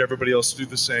encourage everybody else to do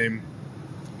the same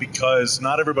because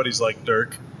not everybody's like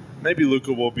Dirk. Maybe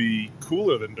Luka will be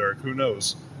cooler than Dirk. Who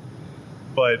knows?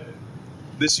 But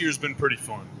this year's been pretty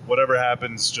fun. Whatever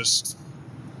happens, just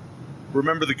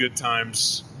remember the good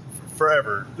times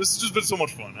forever. This has just been so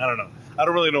much fun. I don't know. I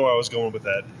don't really know where I was going with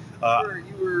that.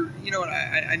 You know what?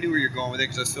 I knew where you're going with it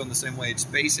because I was feeling the same way. It's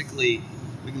basically,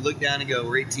 we can look down and go,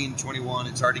 we're 18-21.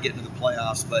 It's hard to get into the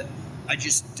playoffs, but I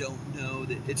just don't know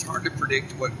that it's hard to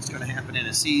predict what's going to happen in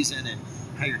a season and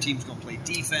how your team's going to play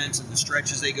defense and the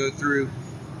stretches they go through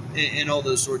and all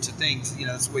those sorts of things. You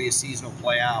know, that's the way a season will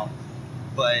play out.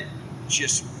 But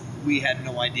just, we had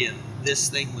no idea this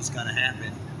thing was going to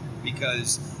happen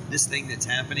because this thing that's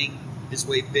happening is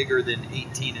way bigger than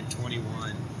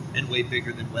 18-21 and way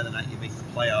bigger than whether or not you make the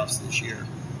playoffs this year.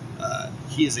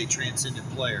 He is a transcendent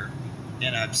player,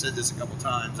 and I've said this a couple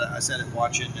times. I said it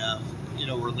watching,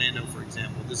 Orlando, for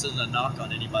example. This isn't a knock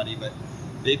on anybody, but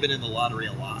they've been in the lottery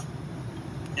a lot,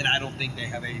 and I don't think they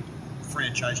have a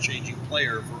franchise-changing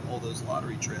player for all those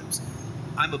lottery trips.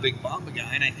 I'm a big Bamba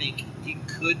guy, and I think he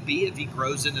could be if he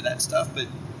grows into that stuff, but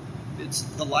it's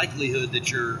the likelihood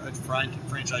that you're a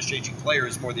franchise-changing player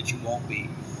is more that you won't be.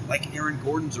 Like Aaron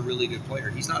Gordon's a really good player.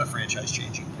 He's not a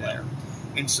franchise-changing player.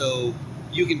 And so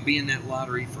you can be in that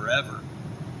lottery forever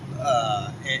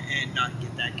and not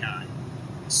get that guy.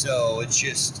 So it's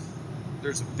just,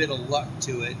 there's a bit of luck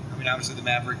to it. I mean, obviously the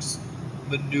Mavericks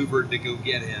maneuvered to go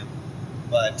get him,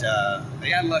 but they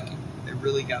got lucky. They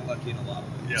really got lucky in a lot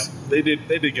of ways. Yeah, they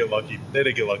did get lucky.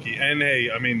 And hey,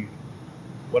 I mean,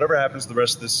 whatever happens the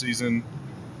rest of this season,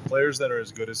 players that are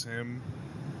as good as him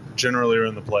generally are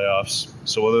in the playoffs.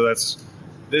 So whether that's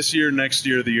this year, next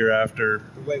year, the year after,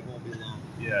 the wait won't be long.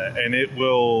 Yeah, and it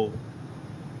will.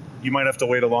 You might have to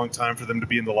wait a long time for them to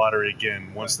be in the lottery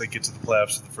again once they get to the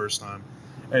playoffs for the first time,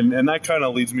 and that kind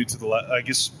of leads me to I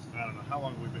guess I don't know how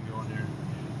long we've been going here.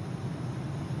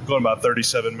 Going about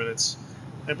 37 minutes,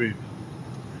 maybe.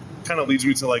 Kind of leads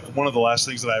me to like one of the last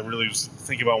things that I really was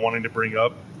thinking about wanting to bring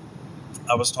up.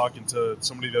 I was talking to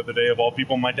somebody the other day, of all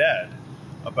people, my dad,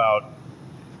 about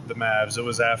the Mavs. It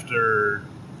was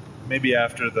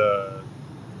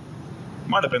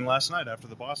might have been last night after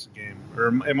the Boston game, or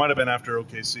it might have been after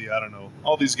OKC. I don't know.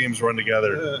 All these games run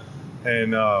together,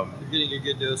 and you're getting a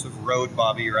good dose of road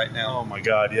Bobby right now. Oh my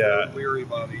God, yeah, road weary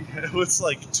Bobby. It was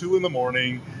like 2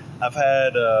 a.m. I've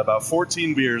had about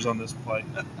 14 beers on this flight.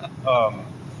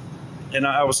 And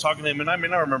I was talking to him, and I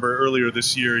remember earlier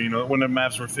this year, when the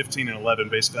Mavs were 15-11,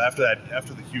 basically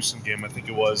after the Houston game, I think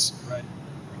it was. Right.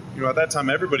 At that time,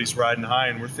 everybody's riding high,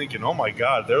 and we're thinking, oh my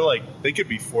God, they could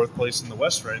be 4th place in the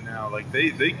West right now. Like they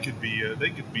could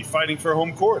be fighting for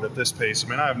home court at this pace. I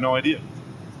mean, I have no idea.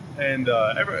 And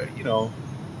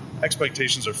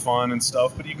expectations are fun and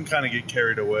stuff, but you can kind of get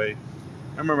carried away.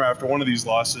 I remember after one of these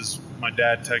losses, my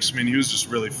dad texted me, and he was just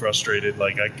really frustrated.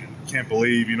 Like, I can't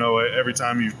believe, every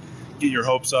time you get your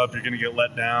hopes up, you're going to get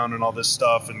let down and all this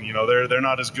stuff, and they're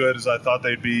not as good as I thought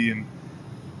they'd be. And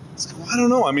it's like, well, I don't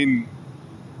know. I mean,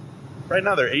 right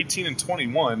now they're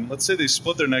 18-21. Let's say they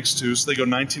split their next 2, so they go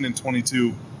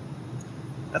 19-22.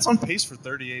 That's on pace for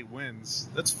 38 wins.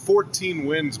 That's 14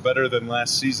 wins better than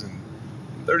last season.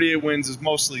 38 wins is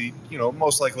mostly,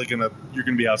 most likely you're going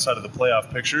to be outside of the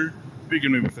playoff picture. You're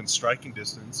going to be within striking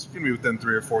distance. You're going to be within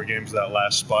 3 or 4 games of that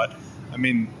last spot. I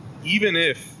mean, even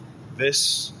if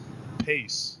this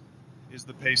pace is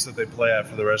the pace that they play at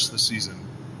for the rest of the season,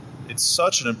 it's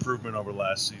such an improvement over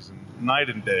last season, night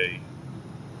and day.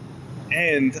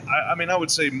 And I would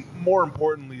say more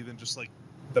importantly than just like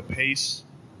the pace,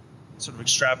 sort of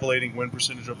extrapolating win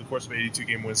percentage over the course of an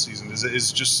 82-game win season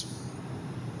is just,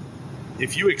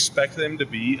 if you expect them to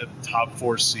be a top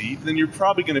 4 seed, then you're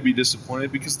probably going to be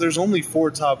disappointed because there's only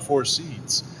 4 top 4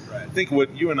 seeds. Right. I think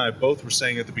what you and I both were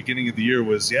saying at the beginning of the year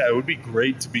was, it would be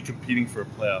great to be competing for a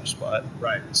playoff spot.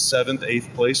 Right. 7th,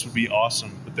 8th place would be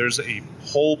awesome. But there's a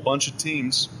whole bunch of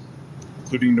teams,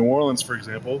 including New Orleans, for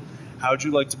example. How'd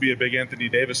you like to be a big Anthony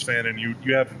Davis fan and you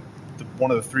have one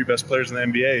of the 3 best players in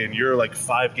the NBA and you're like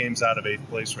 5 games out of 8th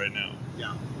place right now?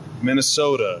 Yeah.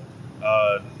 Minnesota.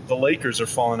 The Lakers are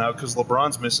falling out because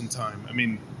LeBron's missing time. I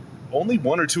mean, only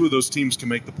 1 or 2 of those teams can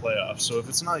make the playoffs. So if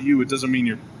it's not you, it doesn't mean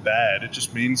you're bad. It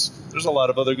just means there's a lot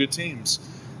of other good teams.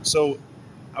 So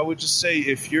I would just say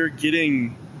if you're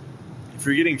getting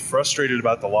frustrated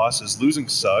about the losses, losing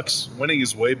sucks. Winning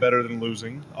is way better than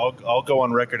losing. I'll go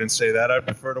on record and say that. I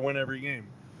prefer to win every game.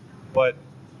 But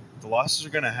the losses are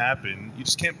going to happen. You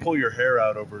just can't pull your hair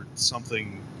out over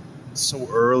something so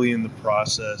early in the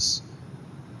process.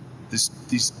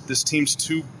 This team's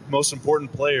 2 most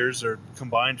important players are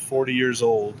combined 40 years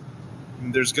old.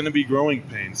 And there's going to be growing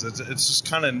pains. It's just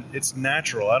it's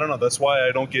natural. I don't know. That's why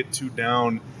I don't get too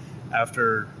down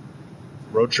after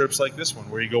road trips like this one,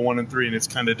 where you go 1-3 and it's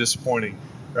kind of disappointing.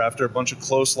 or after a bunch of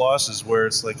close losses where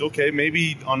it's like, okay,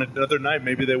 maybe on another night,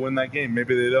 maybe they win that game,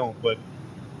 maybe they don't. But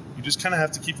you just kind of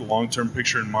have to keep the long-term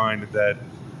picture in mind that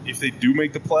if they do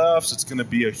make the playoffs, it's going to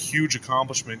be a huge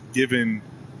accomplishment given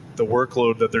the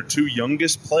workload that their two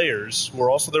youngest players, who are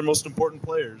also their most important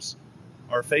players,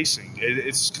 are facing.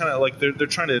 It's kind of like they're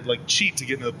trying to like cheat to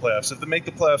get into the playoffs. If they make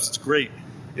the playoffs, it's great.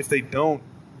 If they don't,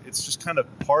 it's just kind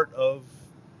of part of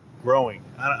growing.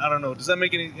 I don't know. Does that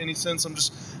make any sense? I'm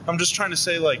just trying to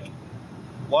say, like,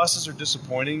 losses are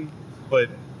disappointing, but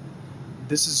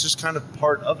this is just kind of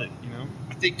part of it, you know?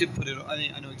 I think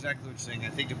I know exactly what you're saying. I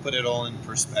think to put it all in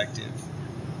perspective,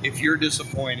 if you're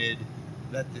disappointed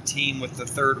that the team with the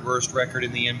third worst record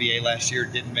in the NBA last year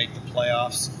didn't make the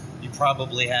playoffs, you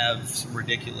probably have some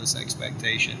ridiculous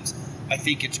expectations. I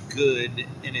think it's good,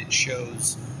 and it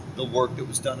shows the work that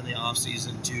was done in the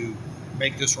offseason to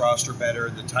make this roster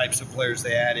better, the types of players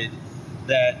they added,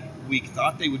 that we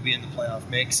thought they would be in the playoff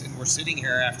mix. And we're sitting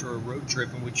here after a road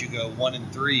trip in which you go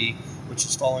 1-3, which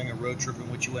is following a road trip in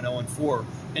which you went 0-4,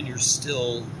 and you're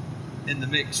still in the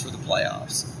mix for the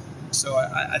playoffs. So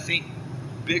I think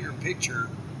bigger picture,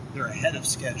 they're ahead of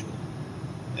schedule.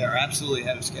 They're absolutely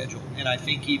ahead of schedule. And I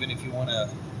think even if you want to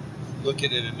look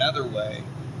at it another way,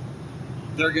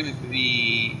 they're going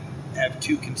to have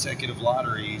 2 consecutive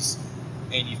lotteries,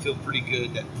 and you feel pretty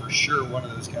good that for sure one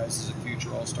of those guys is a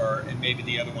future All-Star, and maybe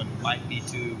the other one might be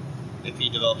too if he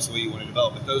develops the way you want to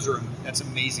develop. But that's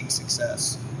amazing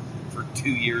success for 2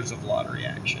 years of lottery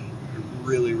action. It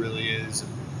really, really is.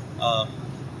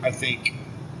 I think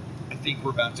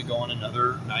we're about to go on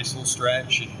another nice little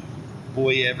stretch, and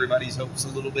boy, everybody's hopes a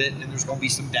little bit, and there's going to be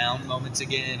some down moments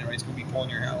again. Everybody's going to be pulling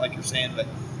your hair out like you're saying, but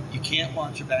you can't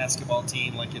watch a basketball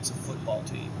team like it's a football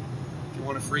team. If you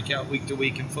want to freak out week to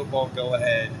week in football, go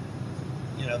ahead.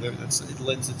 You know, it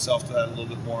lends itself to that a little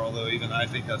bit more, although even I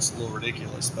think that's a little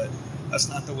ridiculous, but that's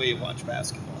not the way you watch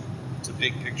basketball. It's a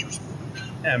big picture sport.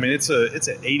 Yeah, I mean, it's an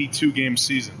 82-game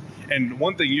season. And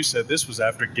one thing you said, this was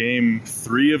after Game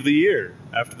 3 of the year.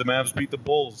 After the Mavs beat the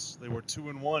Bulls, they were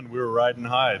 2-1. We were riding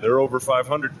high. They're over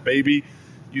 500, baby.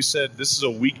 You said this is a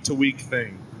week-to-week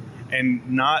thing.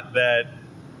 And not that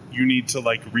you need to,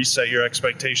 like, reset your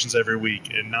expectations every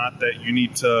week, and not that you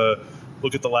need to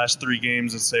look at the last 3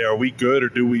 games and say, are we good or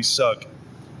do we suck?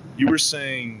 You were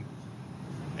saying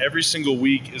every single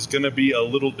week is going to be a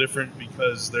little different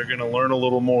because they're going to learn a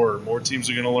little more. More teams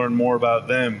are going to learn more about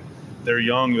them. They're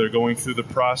young. They're going through the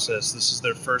process. This is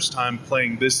their first time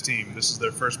playing this team. This is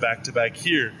their first back-to-back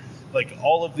here. Like,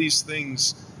 all of these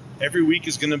things, every week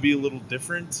is going to be a little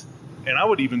different. And I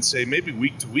would even say maybe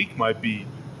week to week might be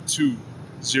too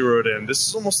zeroed in. This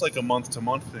is almost like a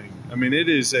month-to-month thing. I mean,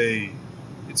 it's a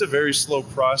very slow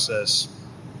process.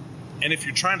 And if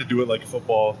you're trying to do it like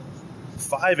football,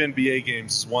 5 NBA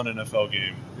games is 1 NFL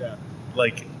game. Yeah.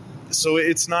 Like, so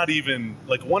it's not even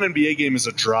like 1 NBA game is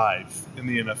a drive in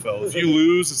the NFL. If you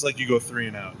lose, it's like you go 3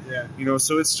 and out. Yeah. You know,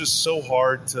 so it's just so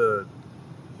hard to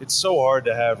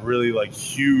have really like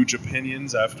huge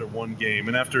opinions after one game,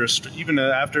 and even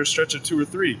after a stretch of 2 or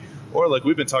 3, or like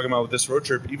we've been talking about with this road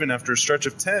trip, even after a stretch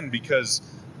of 10, because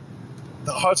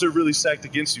the odds are really stacked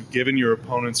against you given your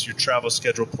opponents, your travel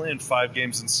schedule, playing 5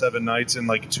 games in 7 nights in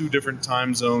like 2 different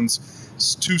time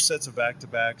zones, 2 sets of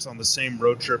back-to-backs on the same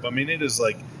road trip. I mean, it is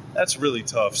like, that's really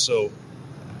tough. So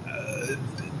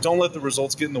don't let the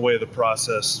results get in the way of the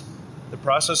process. The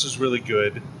process is really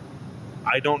good.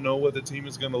 I don't know what the team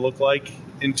is going to look like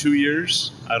in 2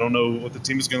 years. I don't know what the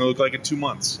team is going to look like in 2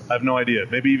 months. I have no idea.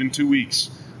 Maybe even 2 weeks.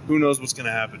 Who knows what's going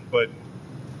to happen? But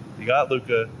you got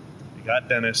Luka. You got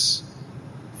Dennis.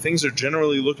 Things are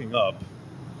generally looking up.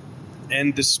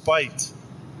 And despite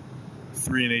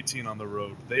 3-18 on the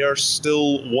road, they are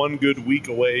still 1 good week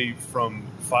away from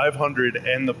 500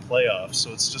 and the playoffs.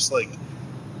 So it's just like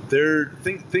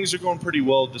things are going pretty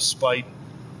well despite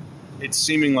it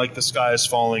seeming like the sky is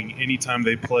falling anytime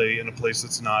they play in a place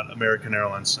that's not American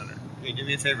Airlines Center. Hey, do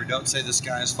me a favor. Don't say the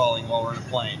sky is falling while we're in a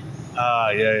plane.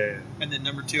 Yeah. And then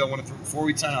number 2, I want to before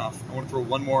we sign off, I want to throw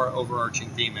one more overarching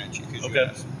theme at you. Okay. You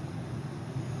asked,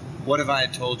 what if I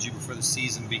had told you before the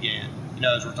season began? You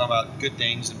know, as we're talking about good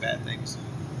things and bad things.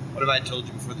 What if I had told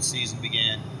you before the season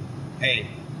began, hey,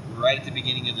 right at the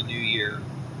beginning of the new year,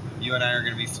 you and I are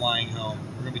going to be flying home.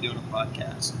 We're going to be doing a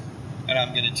podcast. And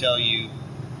I'm going to tell you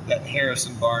that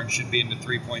Harrison Barnes should be in the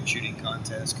 3-point shooting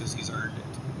contest because he's earned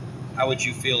it. How would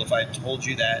you feel if I had told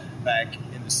you that back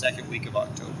in the 2nd week of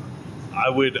October? I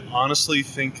would honestly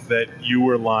think that you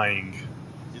were lying.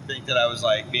 You think that I was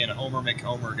like being a Homer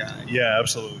McHomer guy? Yeah,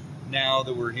 absolutely. Now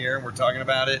that we're here and we're talking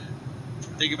about it,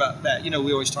 think about that. You know,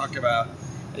 we always talk about,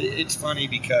 it's funny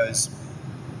because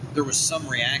there was some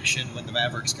reaction when the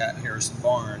Mavericks got Harrison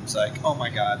Barnes, like, oh my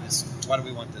God, why do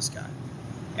we want this guy?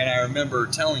 And I remember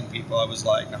telling people, I was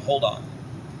like, now hold on.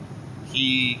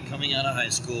 He, coming out of high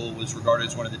school, was regarded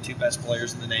as one of the 2 best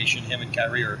players in the nation, him and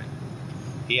Kyrie Irving.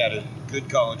 He had a good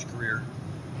college career.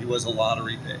 He was a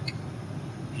lottery pick.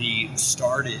 He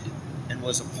started and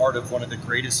was a part of one of the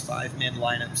greatest 5-man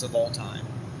lineups of all time.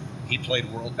 He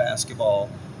played world basketball.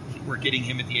 We're getting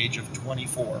him at the age of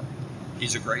 24.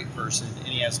 He's a great person, and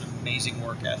he has an amazing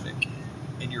work ethic.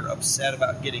 And you're upset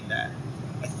about getting that.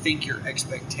 I think your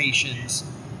expectations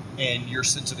and your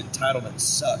sense of entitlement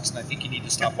sucks, and I think you need to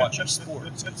stop watching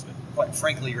sports. Quite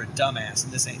frankly, you're a dumbass,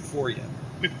 and this ain't for you.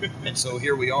 And so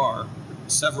here we are,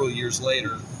 several years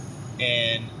later,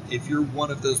 and if you're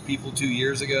one of those people 2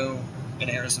 years ago, and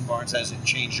Harrison Barnes hasn't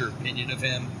changed your opinion of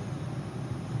him,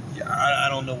 I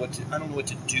don't know what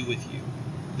to do with you.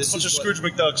 This is Scrooge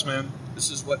McDucks, man.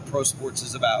 This is what pro sports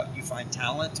is about. You find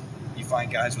talent, you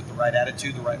find guys with the right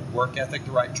attitude, the right work ethic,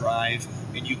 the right drive,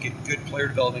 and you get good player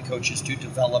development coaches to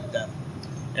develop them.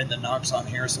 And the knocks on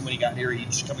Harrison when he got here,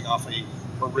 he's coming off a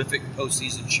horrific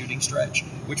postseason shooting stretch,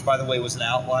 which, by the way, was an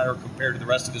outlier compared to the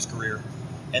rest of his career.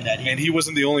 And he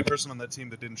wasn't the only person on that team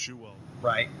that didn't shoot well.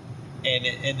 Right. And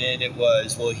then it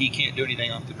was, well, he can't do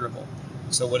anything off the dribble.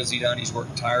 So what has he done? He's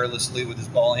worked tirelessly with his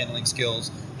ball handling skills.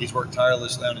 He's worked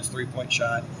tirelessly on his three-point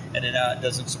shot. And then now it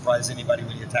doesn't surprise anybody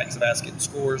when he attacks the basket and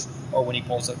scores, or when he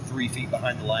pulls up 3 feet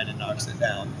behind the line and knocks it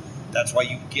down. That's why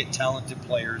you get talented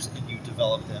players and you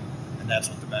develop them, and that's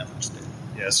what the Mavericks did.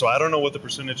 Yeah, so I don't know what the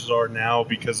percentages are now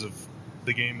because of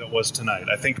the game that was tonight.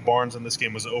 I think Barnes in this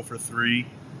game was 0 for 3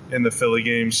 in the Philly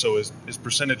game, so his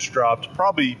percentage dropped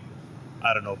probably,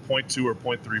 0.2 or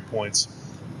 0.3 points.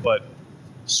 But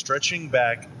stretching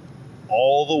back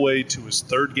all the way to his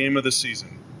third game of the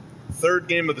season,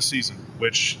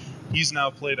 which he's now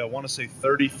played, I want to say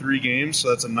 33 games, so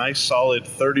that's a nice solid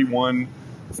 31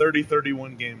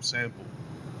 game sample.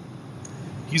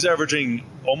 He's averaging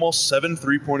almost 7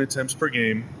 3-point attempts per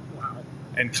game. Wow.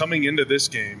 And coming into this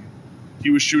game, he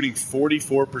was shooting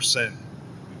 44%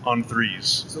 on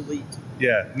threes. It's elite.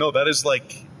 Yeah, no, that is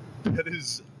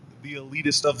the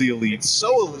elitist of the elite.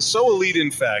 So elite,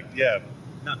 in fact, yeah.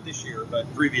 Not this year,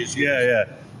 but previous years.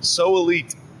 Yeah. So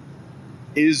elite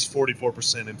is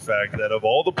 44%, in fact, that of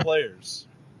all the players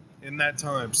in that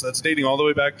time. So that's dating all the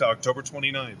way back to October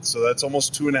 29th. So that's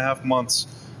almost 2.5 months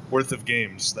worth of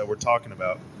games that we're talking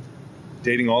about.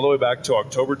 Dating all the way back to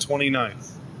October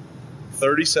 29th.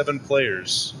 37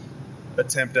 players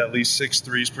attempt at least 6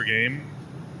 threes per game.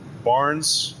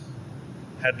 Barnes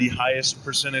had the highest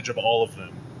percentage of all of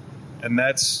them. And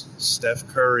that's Steph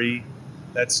Curry,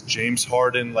 that's James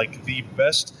Harden, the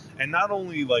best. And not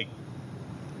only,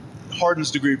 Harden's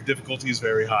degree of difficulty is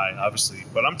very high, obviously,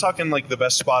 but I'm talking, the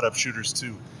best spot-up shooters,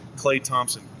 too. Klay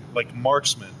Thompson,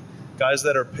 marksmen, guys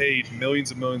that are paid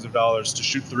millions and millions of dollars to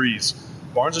shoot threes.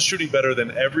 Barnes is shooting better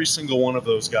than every single one of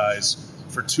those guys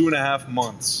for 2.5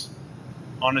 months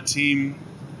on a team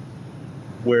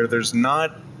where there's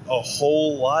not a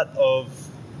whole lot of,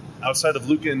 outside of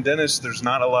Luka and Dennis, there's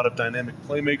not a lot of dynamic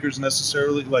playmakers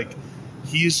necessarily.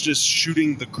 He's just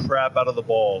shooting the crap out of the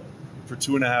ball for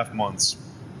 2.5 months.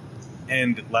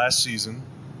 And last season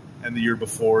and the year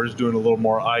before is doing a little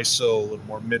more ISO, a little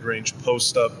more mid-range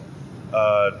post-up,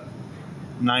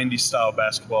 90s-style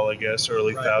basketball, I guess,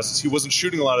 early thousands. He wasn't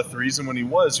shooting a lot of threes, and when he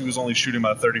was only shooting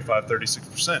about 35,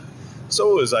 36%.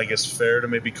 So it was, I guess, fair to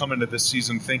maybe come into this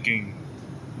season thinking,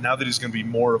 now that he's going to be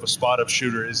more of a spot-up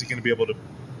shooter, is he going to be able to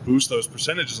boost those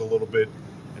percentages a little bit?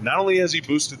 And not only has he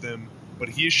boosted them, but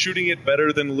he is shooting it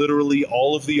better than literally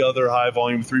all of the other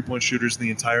high-volume three-point shooters in the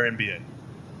entire NBA.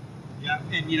 Yeah,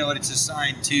 and it's a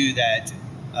sign, too, that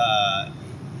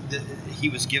he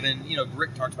was given,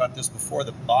 Rick talked about this before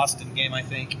the Boston game, I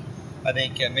think.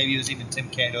 Maybe it was even Tim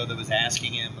Cato that was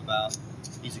asking him about,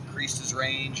 he's increased his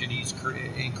range and he's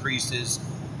increased his,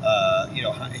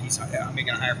 he's making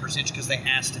a higher percentage because they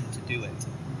asked him to do it.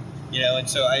 And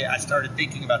so I started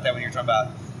thinking about that when you're talking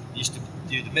about, he used to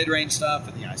do the mid-range stuff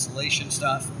and the isolation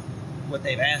stuff. What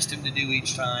they've asked him to do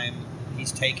each time,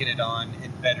 he's taken it on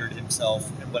and bettered himself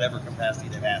in whatever capacity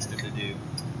they've asked him to do.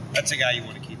 That's a guy you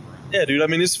want to keep around. Yeah, dude. I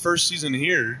mean, his first season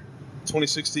here,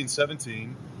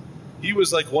 2016-17, he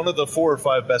was one of the 4 or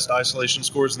 5 best isolation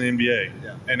scorers in the NBA.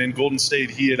 Yeah. And in Golden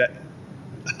State, he'd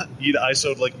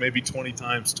ISO'd maybe 20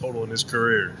 times total in his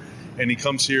career. And he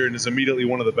comes here and is immediately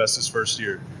one of the best his first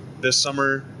year. This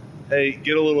summer, hey,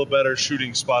 get a little better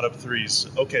shooting spot-up threes.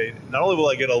 Okay, not only will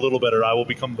I get a little better, I will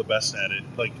become the best at it.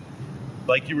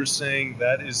 Like you were saying,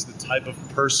 that is the type of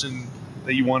person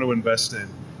that you want to invest in.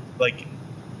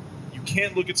 You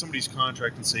can't look at somebody's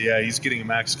contract and say, yeah, he's getting a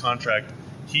max contract.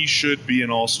 he should be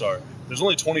an all-star. There's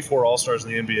only 24 all-stars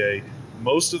in the NBA.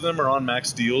 Most of them are on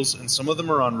max deals, and some of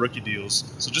them are on rookie deals.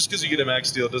 So just because you get a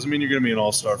max deal doesn't mean you're going to be an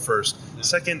all-star first.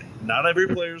 Second, not every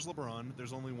player is LeBron.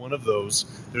 There's only one of those.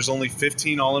 There's only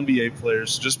 15 All-NBA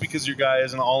players. Just because your guy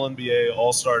is an All-NBA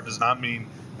all-star does not mean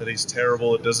that he's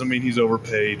terrible. It doesn't mean he's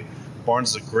overpaid.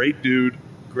 Barnes is a great dude,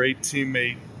 great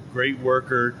teammate, great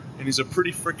worker, and he's a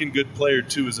pretty freaking good player,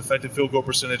 too. His effective field goal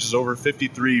percentage is over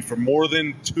 53 for more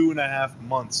than 2.5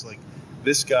 months. Like,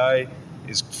 this guy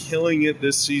is killing it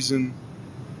this season.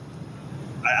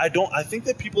 I think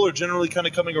that people are generally kind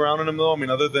of coming around on him, though. I mean,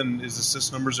 other than his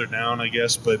assist numbers are down, I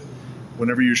guess. But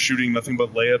whenever you're shooting nothing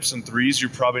but layups and threes,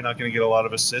 you're probably not going to get a lot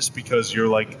of assists because you're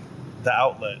like the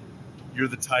outlet. You're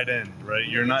the tight end, right?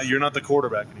 You're not the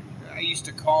quarterback anymore. I used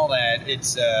to call that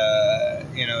it's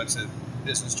it's a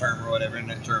business term or whatever, an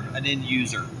end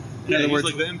user. In other words,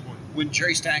 like the endpoint. When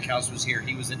Jerry Stackhouse was here,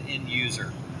 he was an end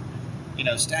user.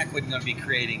 Stack wasn't going to be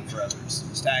creating for others.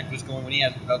 Stack was going, when he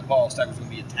had the ball, Stack was going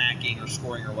to be attacking or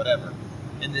scoring or whatever.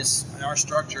 In our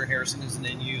structure, Harrison is an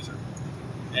end user.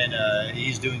 And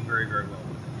he's doing very, very well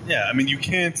with it. Yeah, I mean, you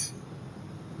can't,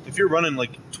 if you're running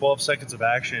like 12 seconds of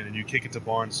action and you kick it to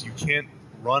Barnes, you can't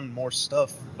run more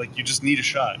stuff. Like, you just need a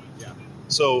shot. Yeah.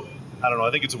 So, I don't know,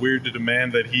 I think it's weird to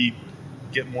demand that he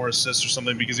get more assists or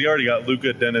something because he already got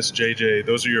Luka, Dennis, JJ.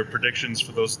 Those are your predictions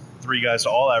for those three guys to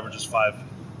all averages 5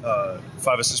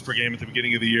 assists per game at the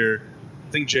beginning of the year.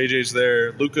 I think JJ's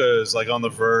there. Luka is like on the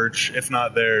verge, if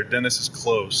not there. Dennis is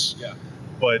close. Yeah.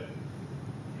 But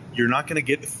you're not going to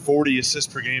get 40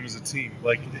 assists per game as a team.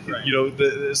 Like, right.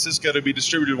 The assists got to be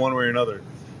distributed one way or another.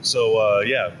 So,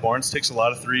 Barnes takes a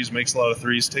lot of threes, makes a lot of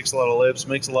threes, takes a lot of layups,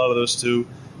 makes a lot of those too.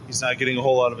 He's not getting a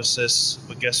whole lot of assists.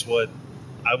 But guess what?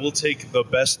 I will take the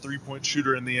best three-point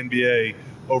shooter in the NBA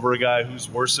over a guy who's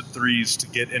worse at threes to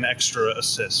get an extra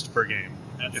assist per game.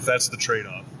 Absolutely. If that's the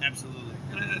trade-off. Absolutely.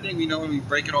 And I think, when we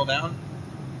break it all down,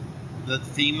 the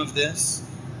theme of this,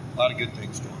 a lot of good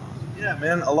things going on. Yeah,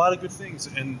 man, a lot of good things.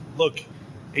 And look,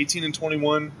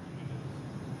 18-21,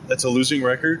 that's a losing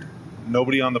record.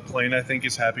 Nobody on the plane, I think,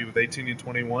 is happy with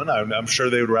 18-21. I'm sure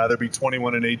they would rather be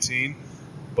 21-18.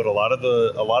 But a lot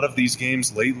of these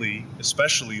games lately,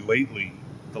 especially lately,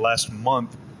 the last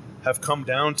month, have come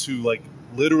down to like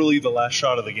literally the last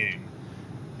shot of the game.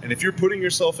 And if you're putting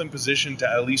yourself in position to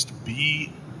at least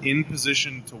be in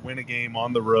position to win a game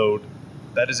on the road,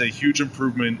 that is a huge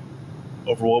improvement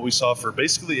over what we saw for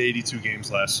basically 82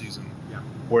 games last season,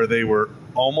 where they were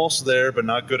almost there but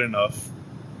not good enough.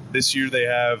 This year they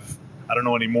have, I don't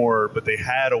know anymore, but they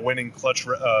had a winning clutch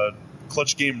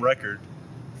game record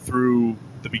through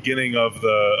the beginning of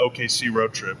the OKC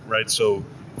road trip, right? So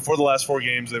before the last 4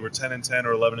 games, they were 10-10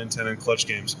 or 11-10 in clutch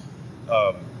games.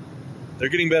 They're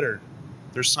getting better.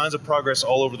 There's signs of progress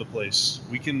all over the place.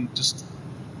 We can just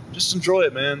enjoy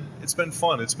it, man. It's been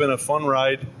fun. It's been a fun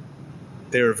ride.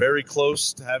 They are very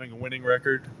close to having a winning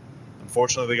record.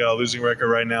 Unfortunately, they got a losing record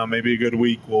right now. Maybe a good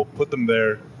week will put them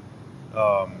there.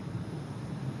 I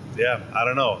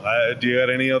don't know. Do you got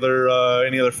any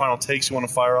other final takes you want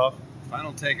to fire off?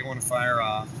 Final take I want to fire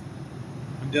off.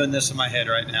 I'm doing this in my head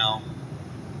right now.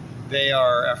 They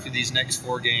are, after these next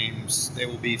 4 games, they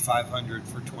will be 500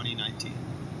 for 2019.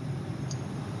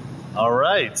 All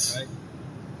right.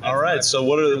 All right. So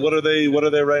what are they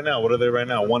right now?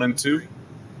 1-2?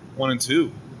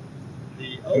 1-2.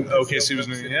 The OKC was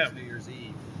New Year's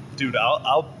Eve. Dude,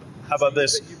 I'll how about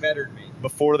this? You bettered me.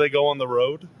 Before they go on the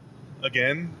road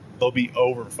again, they'll be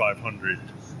over 500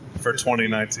 for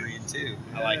 2019. 3-2.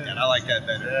 I like that. I like that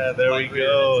better. Yeah,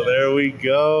 there we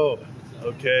go.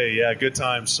 Okay, yeah, good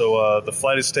time. So the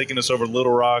flight is taking us over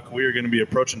Little Rock. We are going to be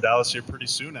approaching Dallas here pretty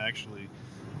soon, actually.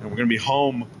 And we're going to be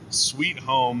home, sweet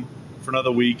home, for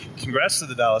another week. Congrats to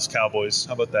the Dallas Cowboys.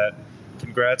 How about that?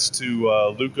 Congrats to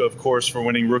Luka, of course, for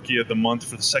winning Rookie of the Month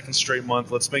for the 2nd straight month.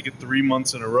 Let's make it 3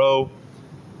 months in a row.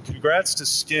 Congrats to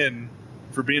Skin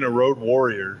for being a road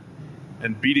warrior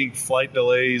and beating flight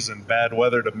delays and bad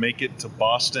weather to make it to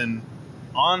Boston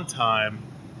on time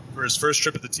for his first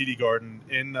trip at the TD Garden.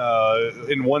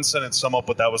 In one sentence, sum up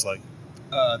what that was like.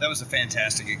 That was a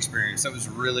fantastic experience. That was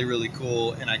really, really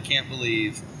cool, and I can't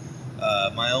believe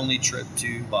my only trip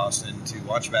to Boston to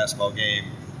watch a basketball game,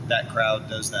 that crowd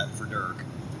does that for Dirk.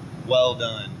 Well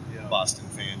done, Boston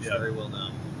fans. Yeah. Very well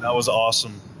done. That was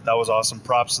awesome.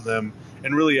 Props to them.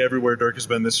 And really everywhere Dirk has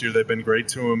been this year, they've been great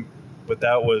to him. But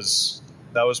that was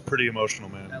pretty emotional,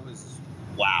 man. That was,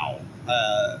 wow.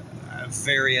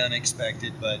 Very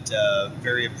unexpected, but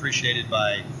very appreciated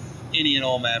by any and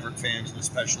all Maverick fans, and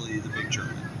especially the big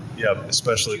German. Yeah,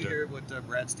 especially Did you hear what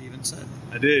Brad Stevens said?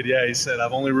 I did, yeah. He said,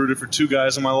 I've only rooted for two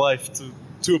guys in my life,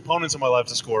 two opponents in my life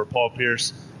to score, Paul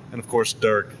Pierce and, of course,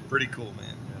 Dirk. Pretty cool,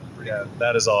 man. Cool.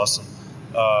 That is awesome.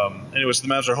 Anyways, the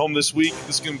Mavs are home this week.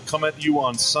 This is going to come at you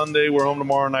on Sunday. We're home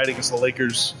tomorrow night against the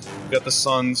Lakers. We got the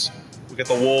Suns. We got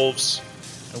the Wolves.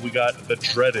 And we got the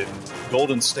dreaded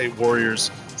Golden State Warriors.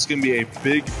 It's going to be a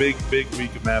big, big, big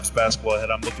week of Mavs basketball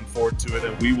ahead. I'm looking forward to it,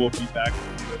 and we will be back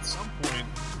with you at some point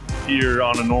here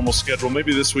on a normal schedule.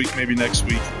 Maybe this week, maybe next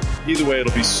week. Either way,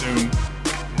 it'll be soon.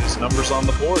 It is Numbers on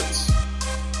the Boards.